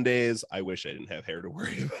 Some days I wish I didn't have hair to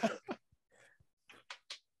worry about.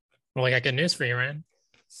 Well, I got good news for you, Ryan.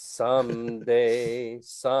 Someday,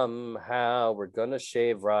 somehow, we're gonna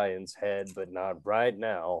shave Ryan's head, but not right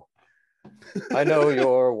now. I know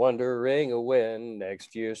you're wondering when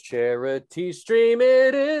next year's charity stream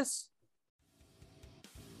it is.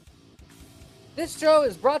 This show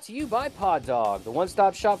is brought to you by Pod Dog, the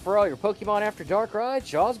one-stop shop for all your Pokemon After Dark rides,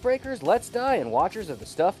 Jaws Breakers, Let's Die, and Watchers of the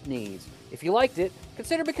Stuffed Needs. If you liked it,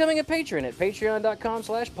 consider becoming a patron at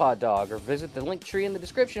patreon.com/poddog or visit the link tree in the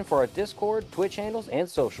description for our Discord, Twitch handles, and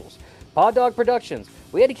socials. Pod Dog Productions.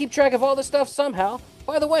 We had to keep track of all this stuff somehow.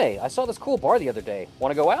 By the way, I saw this cool bar the other day.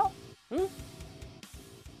 Want to go out?